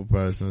people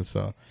person,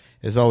 so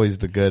it's always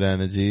the good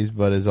energies,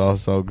 but it's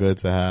also good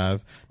to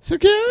have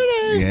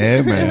security.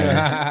 Yeah,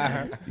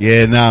 man.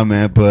 Yeah, nah,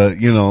 man. But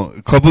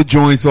a couple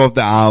joints off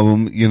the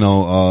album.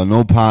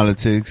 No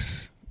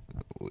politics,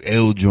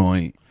 ill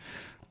joint.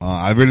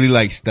 I really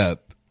like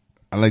Step.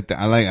 I like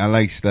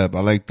Step. I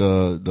like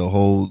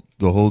the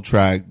whole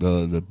track,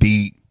 the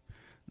beat,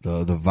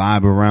 the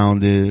vibe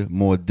around it.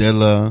 More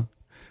Dilla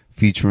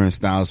featuring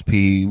Styles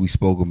P. We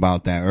spoke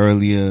about that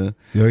earlier.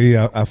 Yo,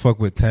 yeah, I fuck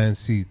with 10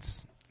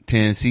 Seats.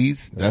 10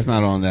 Seats? That's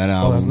not on that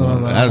album. That's not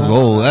on that That's album.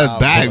 old. That's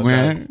back,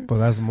 man. But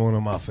that's one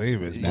of my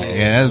favorites. Bro.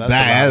 Yeah, that's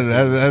back.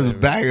 That's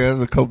back.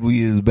 That's a couple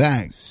years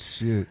back.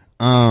 Shit.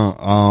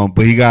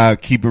 But he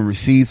got Keeping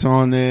Receipts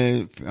on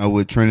there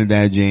with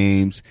Trinidad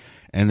James.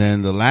 And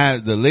then the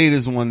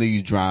latest one that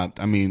you dropped,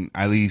 I mean,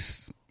 at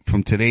least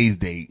from today's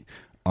date,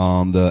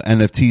 the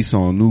NFT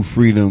song, New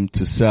Freedom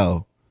to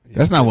Sell.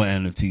 That's not what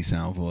NFT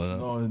sound for.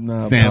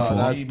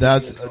 Stand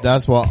for.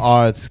 That's what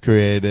Artz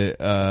created.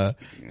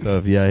 So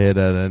if y'all hear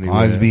that anyway.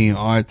 Artz being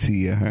arty.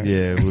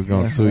 Yeah, we're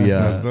gonna sue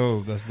y'all.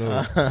 That's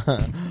dope.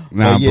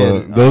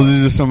 But those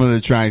are just some of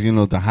the tracks,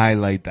 to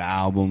highlight the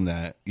album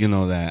that,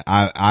 that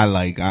I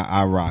like,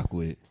 I rock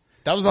with.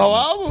 That was the whole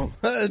album.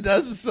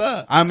 That's what's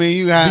up. I mean,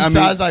 you got,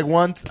 besides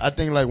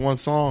one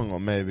song or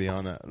maybe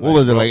on that. What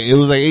was it like? It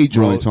was like 8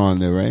 joints on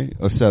there, right?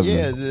 Or 7?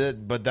 Yeah,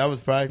 but that was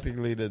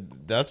practically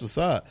that's what's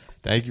up.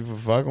 Thank you for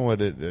fucking with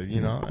it,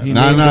 Nah,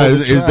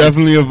 it's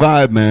definitely a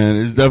vibe, man.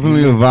 It's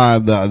definitely a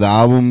vibe. The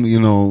album,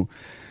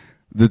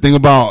 the thing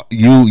about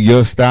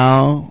your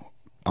style,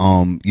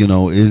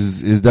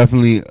 is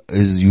definitely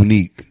is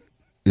unique,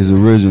 is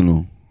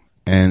original,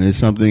 and it's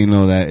something,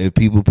 that if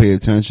people pay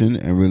attention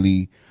and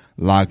really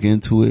lock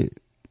into it,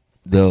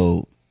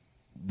 they'll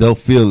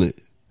feel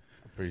it.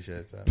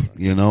 Appreciate that.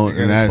 They And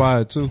get that's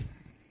inspired too.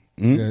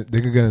 They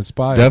can get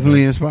inspired.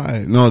 definitely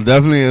inspired. No,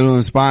 definitely it'll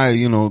inspire.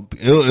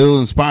 It'll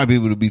inspire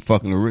people to be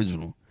fucking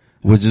original,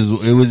 which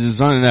is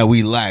something that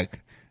we lack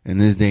in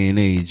this day and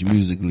age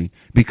musically,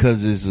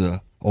 because there's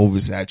a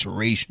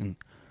oversaturation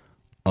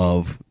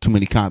of too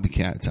many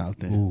copycats out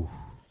there. Ooh.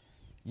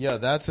 Yeah,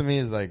 that to me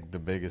is like the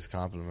biggest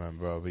compliment,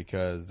 bro,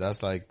 because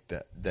that's like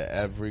the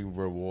every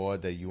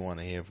reward that you want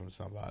to hear from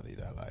somebody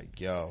that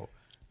like, yo,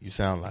 you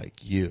sound like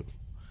you,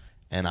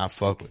 and I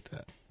fuck with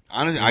that.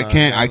 Honestly,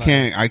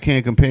 I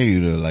can't compare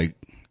you to like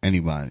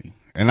anybody,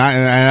 and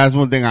that's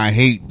one thing I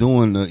hate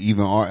doing to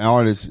even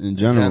artists in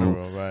general.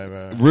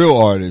 Right. Real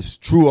artists,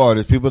 true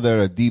artists, people that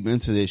are deep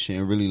into this shit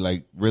and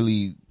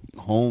really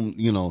home,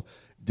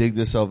 dig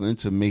themselves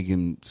into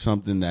making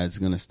something that's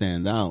gonna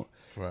stand out.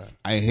 Right.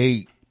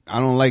 I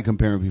don't like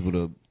comparing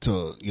people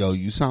to yo,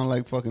 you sound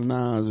like fucking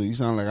Nas, or you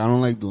sound like I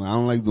don't like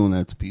doing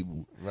that to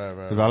people. Right.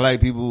 Because I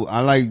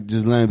like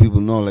just letting people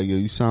know, like, yo,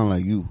 you sound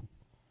like you.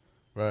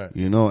 Right.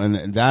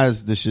 And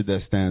that's the shit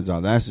that stands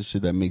out. That's the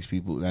shit that makes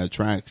people, that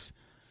attracts,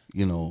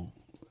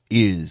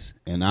 ears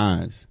and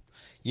eyes.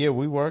 Yeah,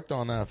 we worked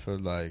on that for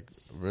like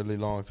a really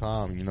long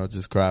time,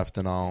 just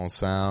crafting our own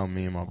sound.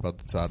 Me and my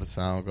brother Todd, the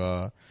sound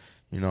guy,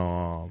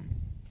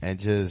 and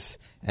just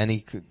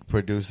any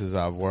producers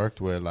I've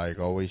worked with, like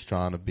always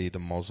trying to be the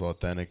most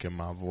authentic in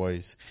my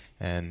voice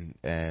and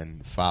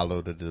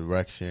follow the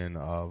direction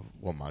of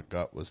what my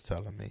gut was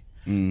telling me.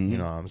 Mm-hmm. You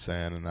know what I'm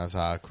saying? And that's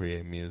how I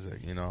create music,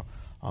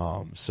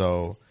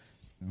 So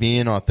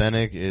being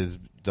authentic is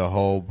the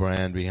whole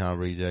brand behind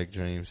Reject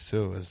Dreams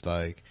too. It's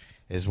like,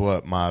 it's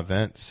what my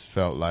events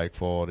felt like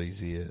for all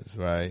these years,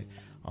 right?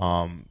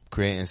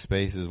 Creating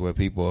spaces where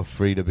people are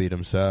free to be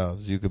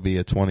themselves. You could be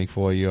a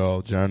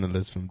 24-year-old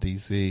journalist from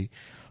DC,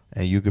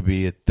 and you could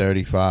be a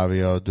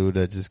 35-year-old dude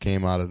that just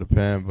came out of the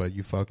pen, but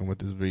you fucking with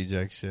this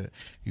reject shit.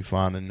 You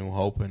find a new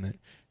hope in it.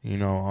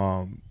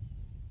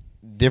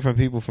 Different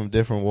people from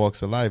different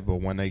walks of life, but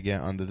when they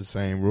get under the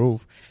same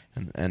roof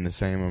and the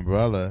same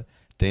umbrella,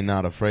 they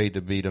not afraid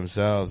to be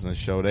themselves and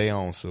show their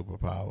own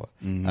superpower.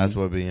 Mm-hmm. That's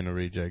what being a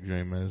reject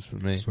dream is for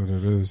me. That's what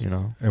it is.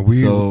 And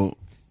we go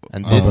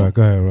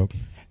ahead, Rob.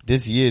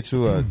 This year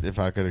too, if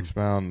I could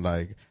expound,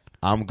 like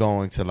I'm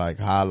going to like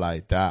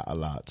highlight that a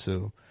lot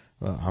too.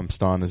 I'm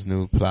starting this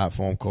new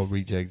platform called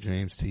Reject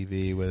Dreams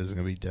TV, where there's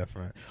going to be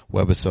different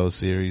webisode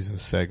series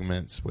and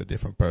segments where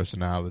different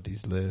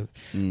personalities live.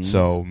 Mm-hmm.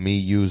 So me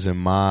using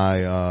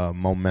my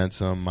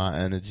momentum, my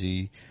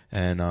energy,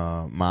 and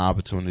my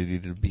opportunity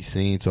to be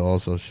seen to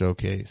also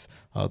showcase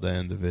other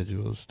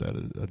individuals that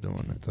are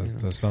doing it.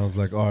 That sounds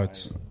like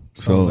Artz.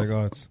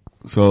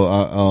 So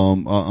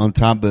on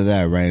top of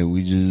that, right?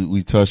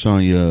 We touched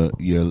on your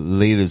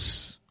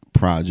latest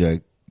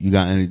project. You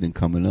got anything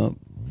coming up?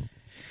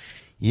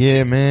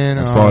 Yeah, man.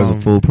 As far as a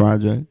full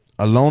project,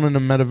 Alone in the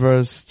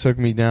Metaverse took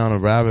me down a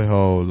rabbit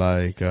hole,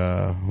 like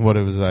what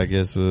it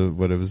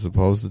was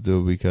supposed to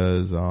do,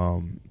 because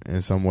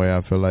in some way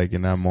I feel like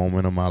in that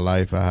moment of my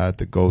life I had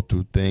to go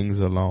through things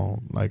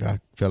alone. Like I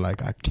feel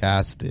like I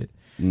casted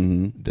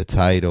the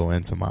title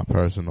into my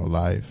personal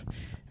life,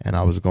 and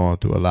I was going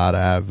through a lot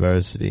of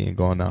adversity and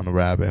going down the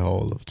rabbit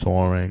hole of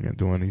touring and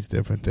doing these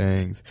different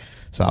things.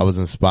 So I was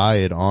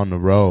inspired on the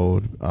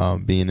road,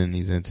 being in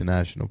these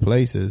international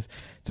places,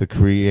 to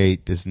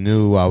create this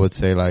new, I would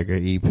say like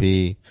an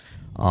EP,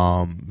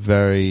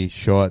 very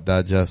short,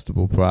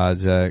 digestible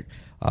project.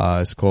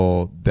 It's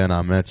called Then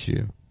I Met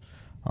You.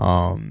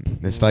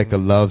 It's like a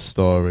love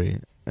story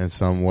in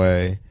some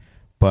way,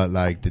 but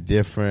like the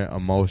different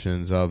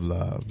emotions of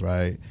love,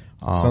 right?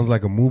 Sounds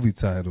like a movie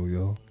title,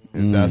 yo.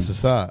 That's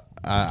what's up.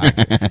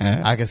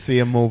 I can see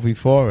a movie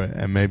for it,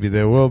 and maybe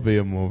there will be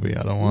a movie.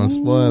 I don't want to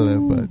spoil it,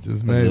 but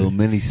just maybe. A little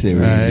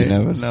mini-series, right? You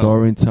never know.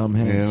 Starring Tom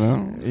Hanks.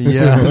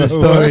 Yeah, the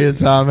story of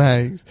Tom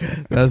Hanks.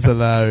 That's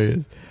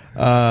hilarious.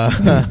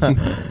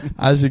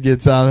 I should get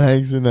Tom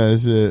Hanks in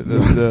that shit.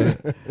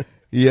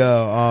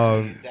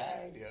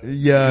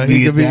 Yeah,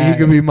 he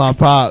could be my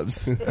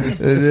pops.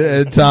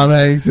 and Tom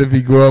Hanks if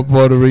he grew up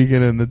Puerto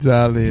Rican and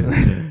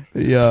Italian.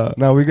 Yeah.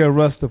 Now we got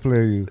Russ to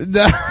play you.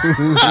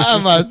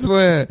 My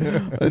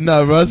twin.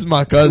 No, Russ is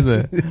my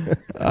cousin.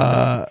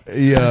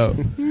 Yeah.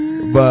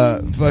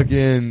 But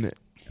fucking,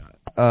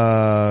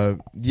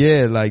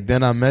 yeah, like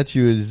Then I Met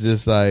You is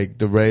just like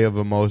the ray of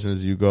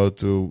emotions you go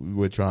through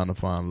with trying to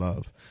find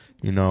love.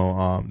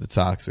 The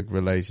toxic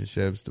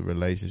relationships, the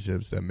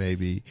relationships that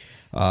maybe,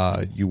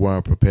 you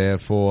weren't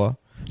prepared for,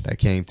 that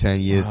came 10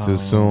 years too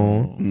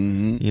soon.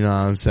 Mm-hmm. You know what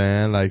I'm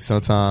saying? Like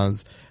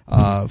sometimes,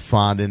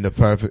 finding the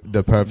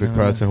perfect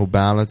person who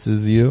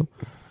balances you.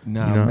 I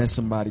met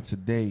somebody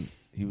today.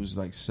 He was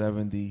like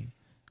 70,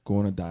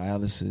 going to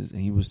dialysis, and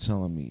he was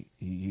telling me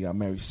he got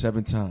married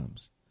 7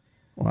 times.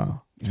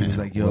 Wow. He was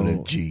like, yo. What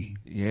a G.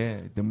 Yeah,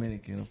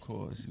 Dominican, of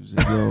course. He was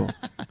like, yo,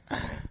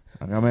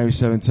 I got married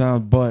 7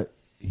 times, but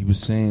he was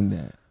saying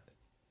that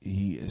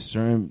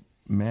certain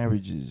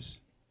marriages,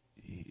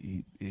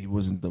 it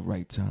wasn't the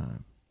right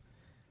time.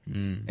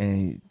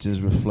 And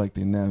just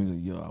reflecting now, he's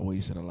like, yo, I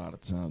wasted a lot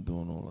of time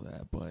doing all of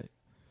that. But,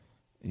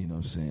 you know what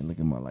I'm saying? Look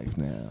at my life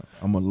now.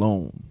 I'm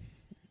alone.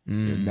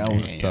 And that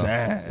was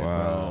sad.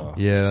 Wow.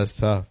 Yeah, that's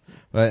tough.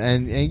 But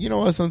and you know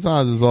what?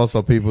 Sometimes it's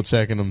also people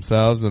checking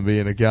themselves and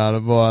being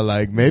accountable.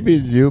 Like, maybe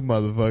it's you,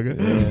 motherfucker.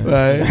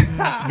 Right?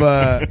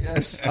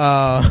 But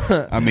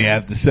I mean,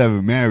 after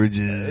 7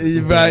 marriages,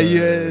 right?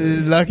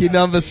 Lucky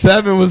number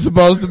 7 was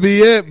supposed to be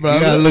it, bro. You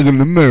gotta look in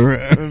the mirror,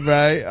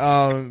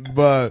 right?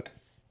 But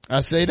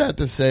I say that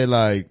to say,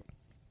 like,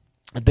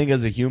 I think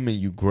as a human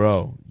you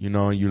grow. You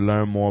know, you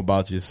learn more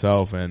about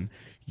yourself, and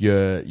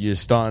you're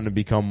starting to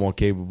become more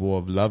capable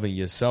of loving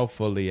yourself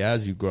fully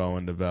as you grow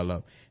and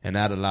develop. And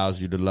that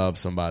allows you to love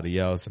somebody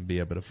else and be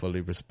able to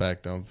fully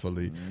respect them,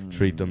 fully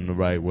treat them the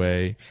right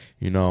way,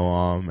 you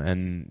know,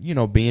 and, you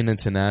know, being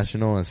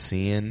international and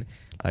seeing,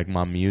 like,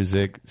 my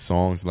music,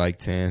 songs like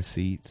 10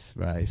 Seats,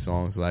 right?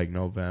 Songs like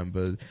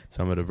November,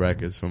 some of the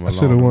records from I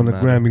should have won a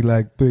Grammy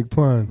like Big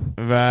Pun.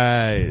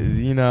 Right.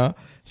 You know,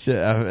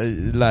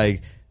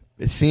 like,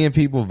 seeing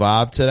people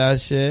vibe to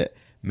that shit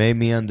made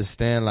me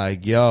understand,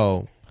 like,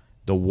 yo,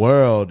 the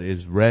world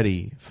is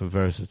ready for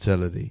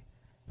versatility,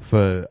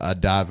 for a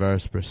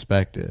diverse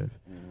perspective,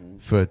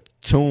 for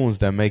tunes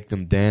that make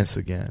them dance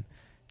again.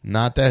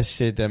 Not that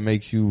shit that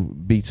makes you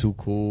be too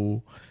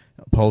cool,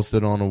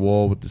 posted on the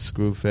wall with the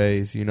screw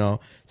face, you know.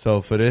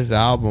 So for this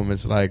album,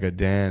 it's like a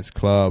dance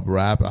club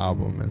rap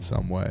album in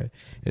some way.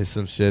 It's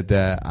some shit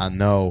that I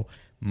know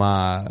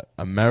my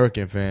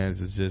American fans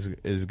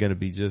is going to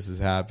be just as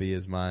happy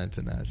as my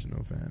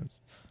international fans,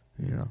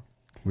 you know.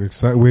 We're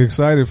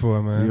excited for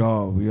it, man.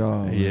 We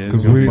are. Yeah,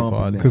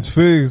 because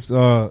Figs,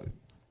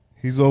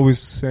 he's always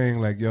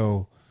saying, like,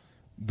 yo,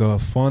 the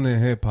fun in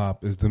hip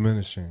hop is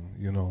diminishing,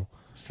 you know.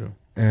 It's true.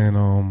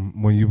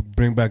 And when you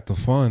bring back the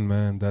fun,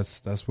 man,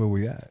 that's where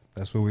we at.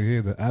 That's where we're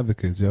here, the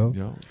advocates,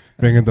 yo.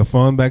 Bringing the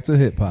fun back to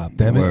hip hop.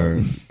 Damn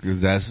it.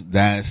 Because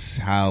that's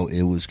how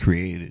it was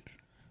created.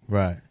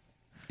 Right.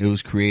 It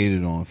was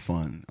created on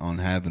fun, on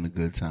having a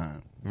good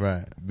time.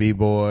 Right.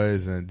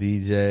 B-boys and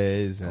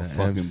DJs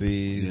and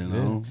MCs. You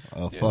know,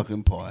 a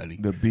fucking party.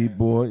 The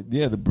B-boy,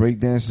 the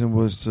breakdancing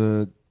was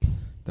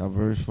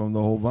diverse from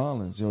the whole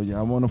violence. Yo,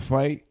 y'all want to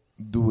fight?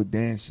 Do it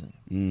dancing.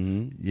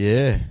 Mm-hmm.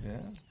 Yeah.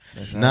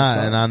 And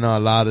I know a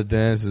lot of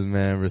dancers,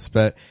 man,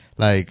 respect,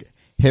 like,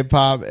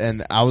 hip-hop,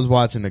 and I was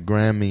watching the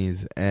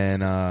Grammys,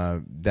 and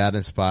that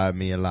inspired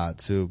me a lot,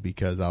 too,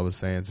 because I was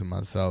saying to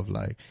myself,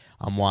 like,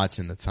 I'm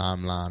watching the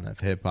timeline of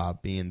hip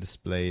hop being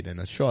displayed in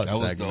a short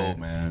segment. That was dope,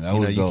 man. That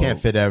was dope. You can't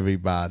fit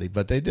everybody,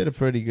 but they did a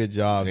pretty good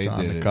job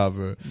trying to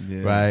cover,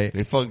 right?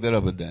 They fucked it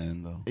up at the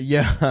end, though.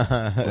 Yeah.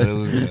 But it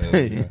was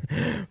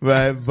good.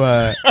 Right,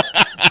 but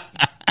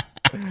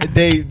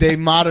they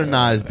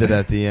modernized it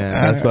at the end.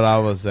 That's what I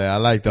would say. I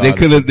like the They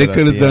could have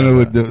done it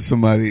with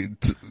right?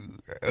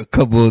 a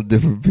couple of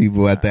different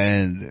people at the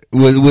end.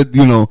 With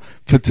you know,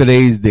 for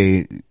today's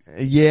day.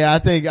 Yeah, I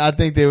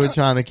think they were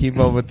trying to keep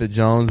up with the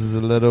Joneses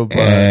a little, but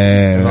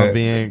if I'm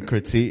being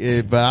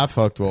critiqued, but I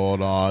fucked with all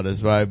the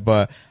artists, right?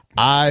 But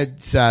I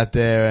sat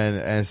there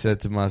and said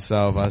to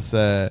myself, I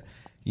said,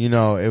 you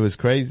know, it was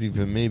crazy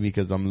for me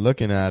because I'm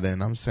looking at it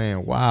and I'm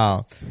saying,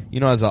 wow, you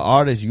know, as an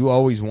artist, you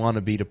always want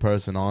to be the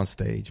person on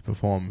stage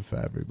performing for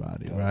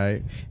everybody,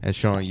 right? And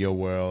showing your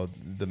world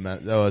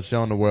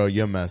showing the world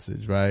your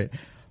message, right?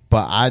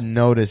 But I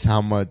noticed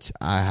how much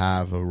I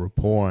have a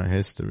rapport and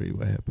history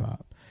with hip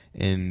hop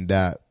in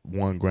that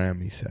one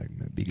Grammy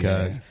segment,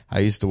 because I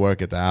used to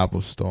work at the Apple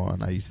Store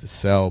and I used to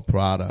sell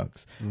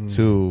products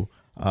to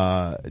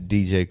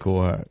DJ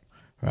Kool Herc,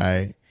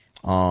 right?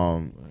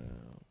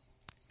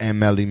 And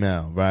Melly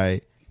Mel,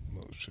 right?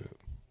 Oh shit.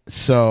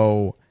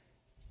 So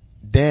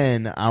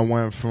then I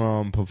went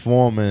from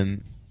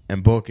performing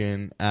and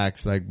booking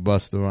acts like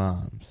Busta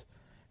Rhymes,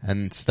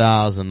 and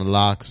Styles and the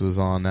Locks was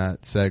on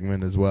that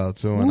segment as well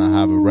too, and I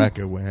have a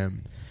record with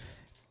him,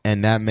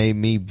 and that made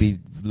me be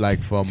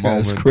like, for a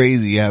moment. That's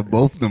crazy. You have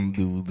both them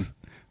dudes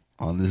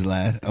on this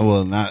last.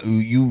 Well, not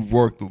you've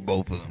worked with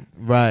both of them,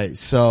 right?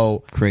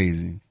 So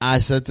crazy. I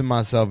said to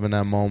myself in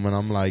that moment,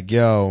 I'm like,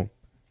 yo,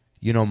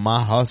 you know,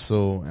 my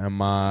hustle and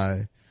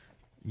my,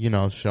 you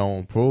know, show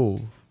and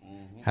prove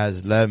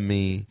has led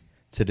me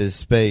to this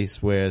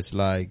space where it's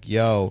like,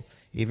 yo,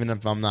 even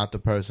if I'm not the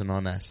person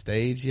on that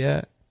stage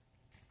yet,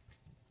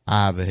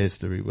 I have a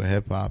history with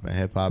hip hop, and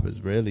hip hop has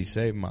really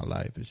saved my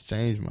life. It's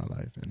changed my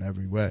life in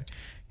every way,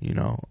 you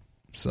know.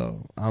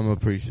 So I'm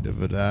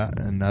appreciative of that,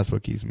 and that's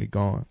what keeps me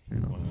going, you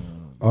know.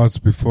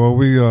 Artz, before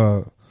we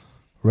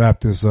wrap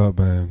this up,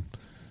 man,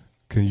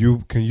 can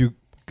you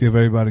give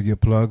everybody your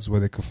plugs where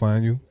they can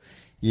find you?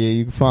 Yeah,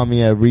 you can find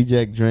me at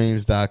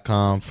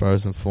rejectdreams.com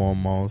first and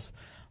foremost.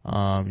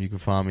 You can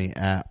find me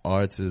at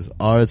Artz is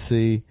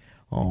Artsy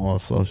on all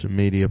social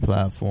media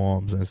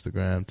platforms,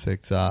 Instagram,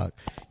 TikTok,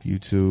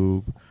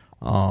 YouTube.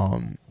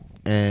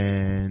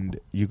 And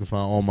you can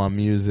find all my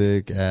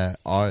music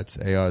at Artz,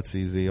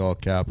 A-R-T-Z, all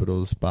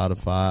capitals,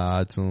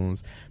 Spotify,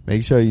 iTunes.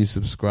 Make sure you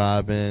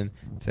subscribing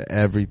to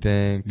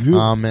everything.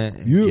 Comment,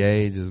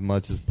 engage as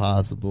much as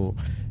possible.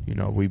 You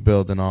know, we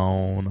building our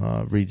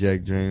own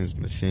Reject Dreams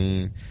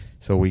machine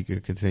so we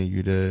could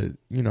continue to,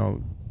 you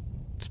know,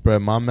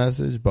 spread my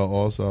message, but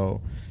also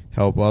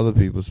help other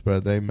people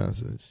spread their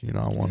message. You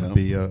know, I want to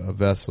be a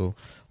vessel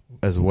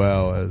as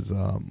well as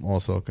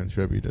also a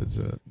contributor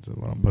to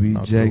what I'm putting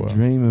out there. Reject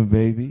Dreaming,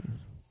 baby.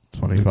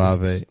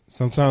 25-8.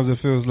 Sometimes it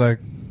feels like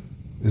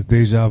it's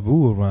deja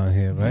vu around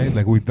here, right?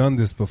 Like we've done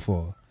this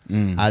before.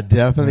 I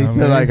definitely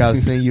feel like I've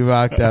seen you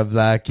rock that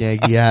black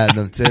Yankee hat and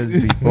them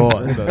Tims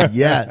before. So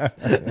yes.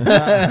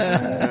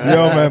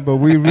 Yo, man, but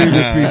we really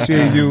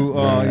appreciate you,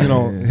 you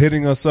know,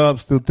 hitting us up,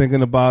 still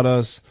thinking about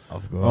us.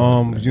 Of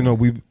course. You know,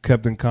 we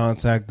kept in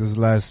contact this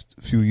last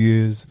few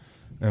years.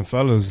 And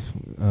fellas,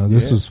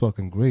 this was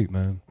fucking great,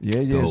 man. Yeah,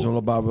 it's all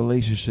about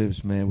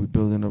relationships, man. We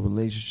building a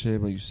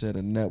relationship, like you said,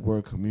 a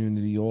network,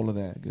 community, all of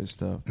that good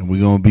stuff. And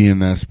we're gonna be in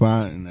that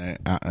spot in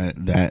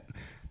that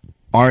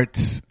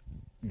Artz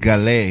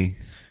Gallet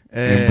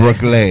in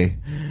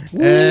Brooklyn.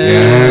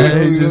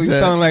 You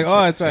sound like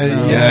Artz right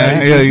now.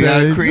 Yeah, you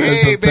gotta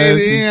create,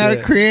 baby. You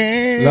gotta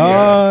create.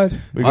 Lord.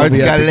 Artz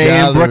Gallet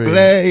in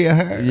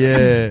Brooklyn.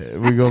 Yeah,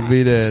 we're going to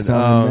be there.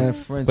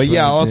 But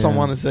yeah, I also right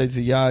want to say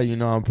to y'all, you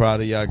know, I'm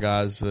proud of y'all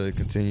guys for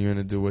continuing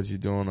to do what you're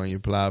doing on your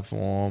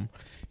platform.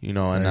 You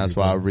know, and that's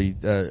why I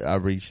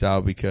reached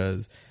out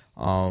because,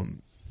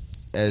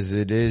 as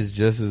it is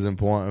just as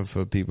important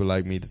for people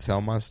like me to tell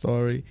my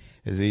story,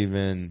 is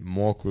even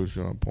more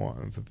crucial and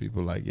important for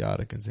people like y'all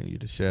to continue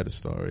to share the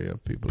story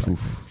of people like me.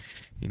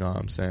 You know what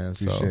I'm saying?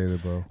 Appreciate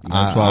it, bro.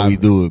 That's why we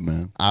do it,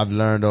 man. I've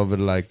learned over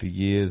like the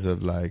years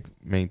of like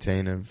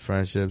maintaining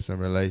friendships and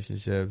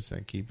relationships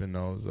and keeping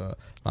those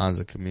lines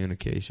of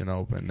communication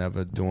open,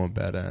 never doing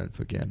better and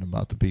forgetting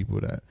about the people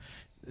that,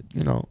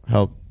 you know,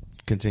 help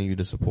continue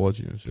to support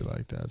you and shit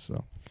like that.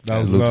 So that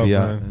was love,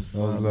 man. That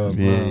was love.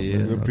 Yeah,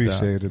 we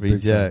appreciate it.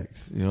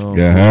 Rejects. You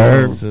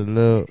know,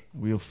 Salute.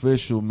 We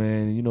official,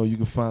 man. You know, you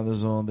can find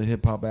us on the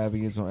Hip Hop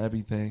Advocates on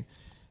everything.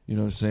 You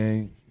know what I'm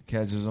saying?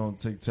 Catch us on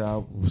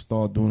TikTok. We'll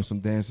start doing some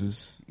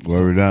dances.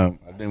 Word up.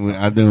 I think we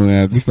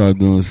have to start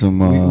doing some.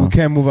 We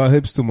can't move our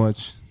hips too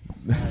much.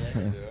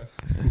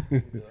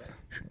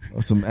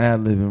 Or some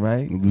ad-libbing,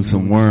 right? We'll do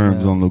some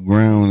worms on the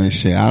ground and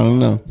shit. I don't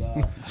know.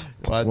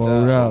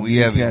 Word up.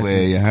 We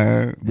everywhere, you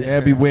heard?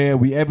 Everywhere.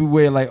 We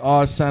everywhere like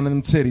Artz signing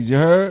them titties. You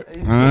heard?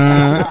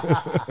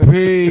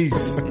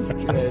 Peace.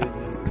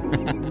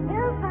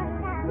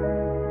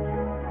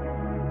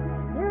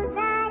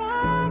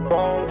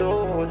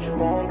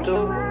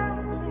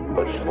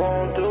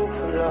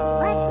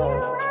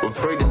 We're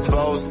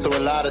predisposed to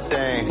a lot of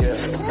things.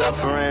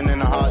 Suffering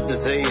and a heart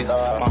disease.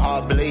 My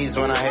heart bleeds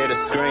when I hear the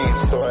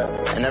screams.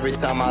 And every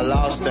time I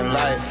lost in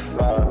life,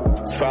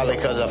 it's probably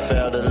cause I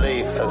failed to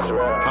leave.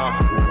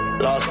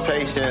 Lost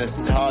patience,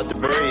 it's hard to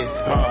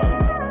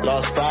breathe.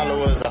 Lost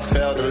followers, I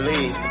failed to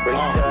lead.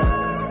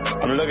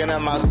 I'm looking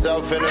at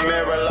myself in the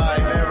mirror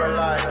like,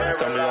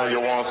 tell me all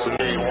you want to be.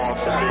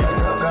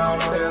 That's how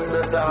God feels,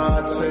 that's how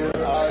Artz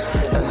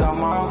feels. That's how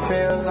mom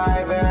feels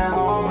like being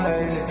home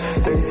lately.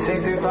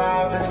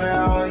 365 has been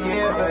all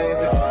year,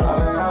 baby. I've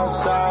been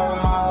outside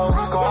with my whole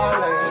squad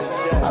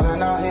lately. I've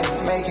been out here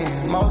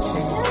making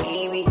motion.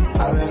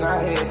 I've been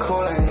out here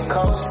cooling and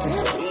coasting.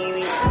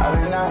 I've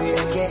been out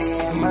here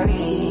getting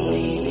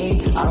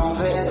money. I don't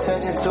pay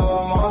attention to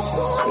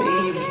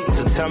emotions.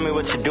 So tell me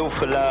what you do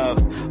for love.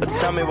 Or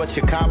tell me what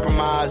you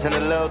compromise and the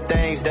little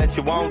things that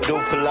you won't do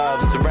for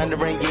love.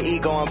 Surrendering your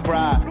ego and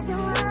pride.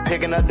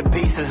 Picking up the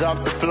pieces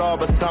off the floor,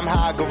 but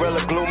somehow I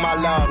gorilla glue my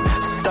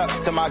love.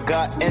 Stuck to my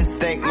gut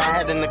instinct, my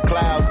head in the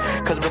clouds.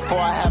 Cause before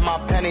I had my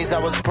pennies, I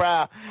was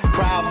proud.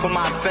 Proud for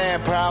my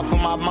fam, proud for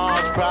my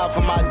moms, proud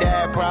for my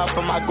dad, proud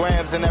for my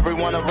grams and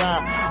everyone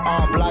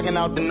around. Blocking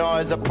out the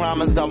noise, I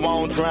promise I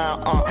won't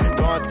drown.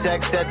 Throwing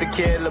text at the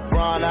kid,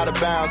 LeBron out of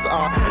bounds.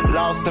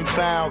 Lost and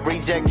found,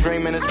 reject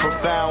dreaming is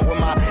profound. With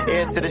my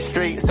ears to the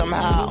street,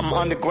 somehow I'm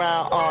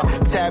underground.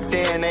 Tapped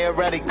in, they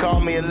already call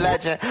me a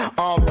legend.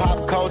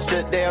 Pop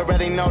culture, they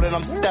already know that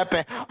I'm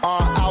stepping.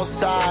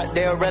 Outside,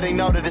 they already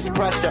know that it's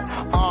pressure.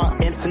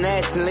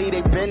 Internationally,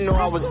 they been know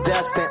I was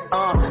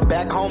destined.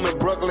 Back home in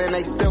Brooklyn,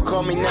 they still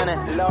call me Nene.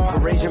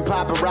 Parisian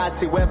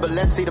paparazzi, wear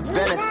Balenci to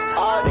Venice.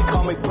 They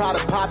call me Prada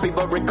Poppy,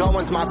 but Rick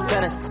Owens my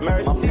tennis.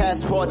 My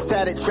passport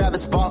tatted,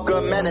 Travis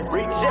Barker menace.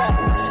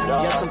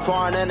 Yes, I'm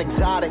foreign and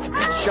exotic.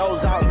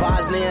 Shows out in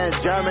Bosnia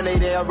and Germany,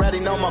 they already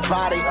know my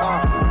body.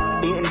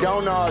 Eating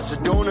donuts,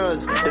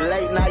 Jadunas, the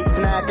late night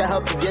snack, I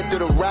help you get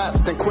through the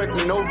raps and quick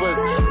maneuvers.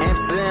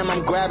 Amsterdam,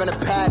 I'm grabbing a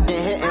pack and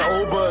hitting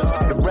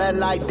Ubers. The red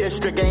light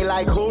district ain't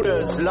like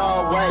Hooters,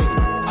 Lord wait.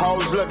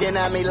 Hoes looking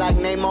at me like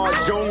Neymar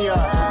Jr.,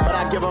 but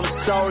I give them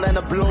soul and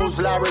the blues,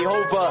 Larry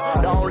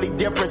Hoover. The only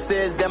difference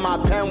is that my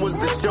pen was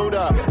the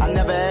shooter. I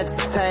never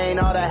entertain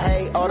all the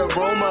hate or the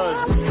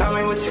rumors. Tell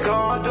me what you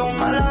gon' do,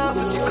 my love,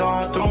 what you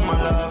gon' do, my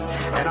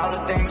love, and all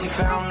the things you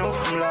found new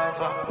from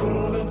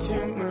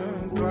love.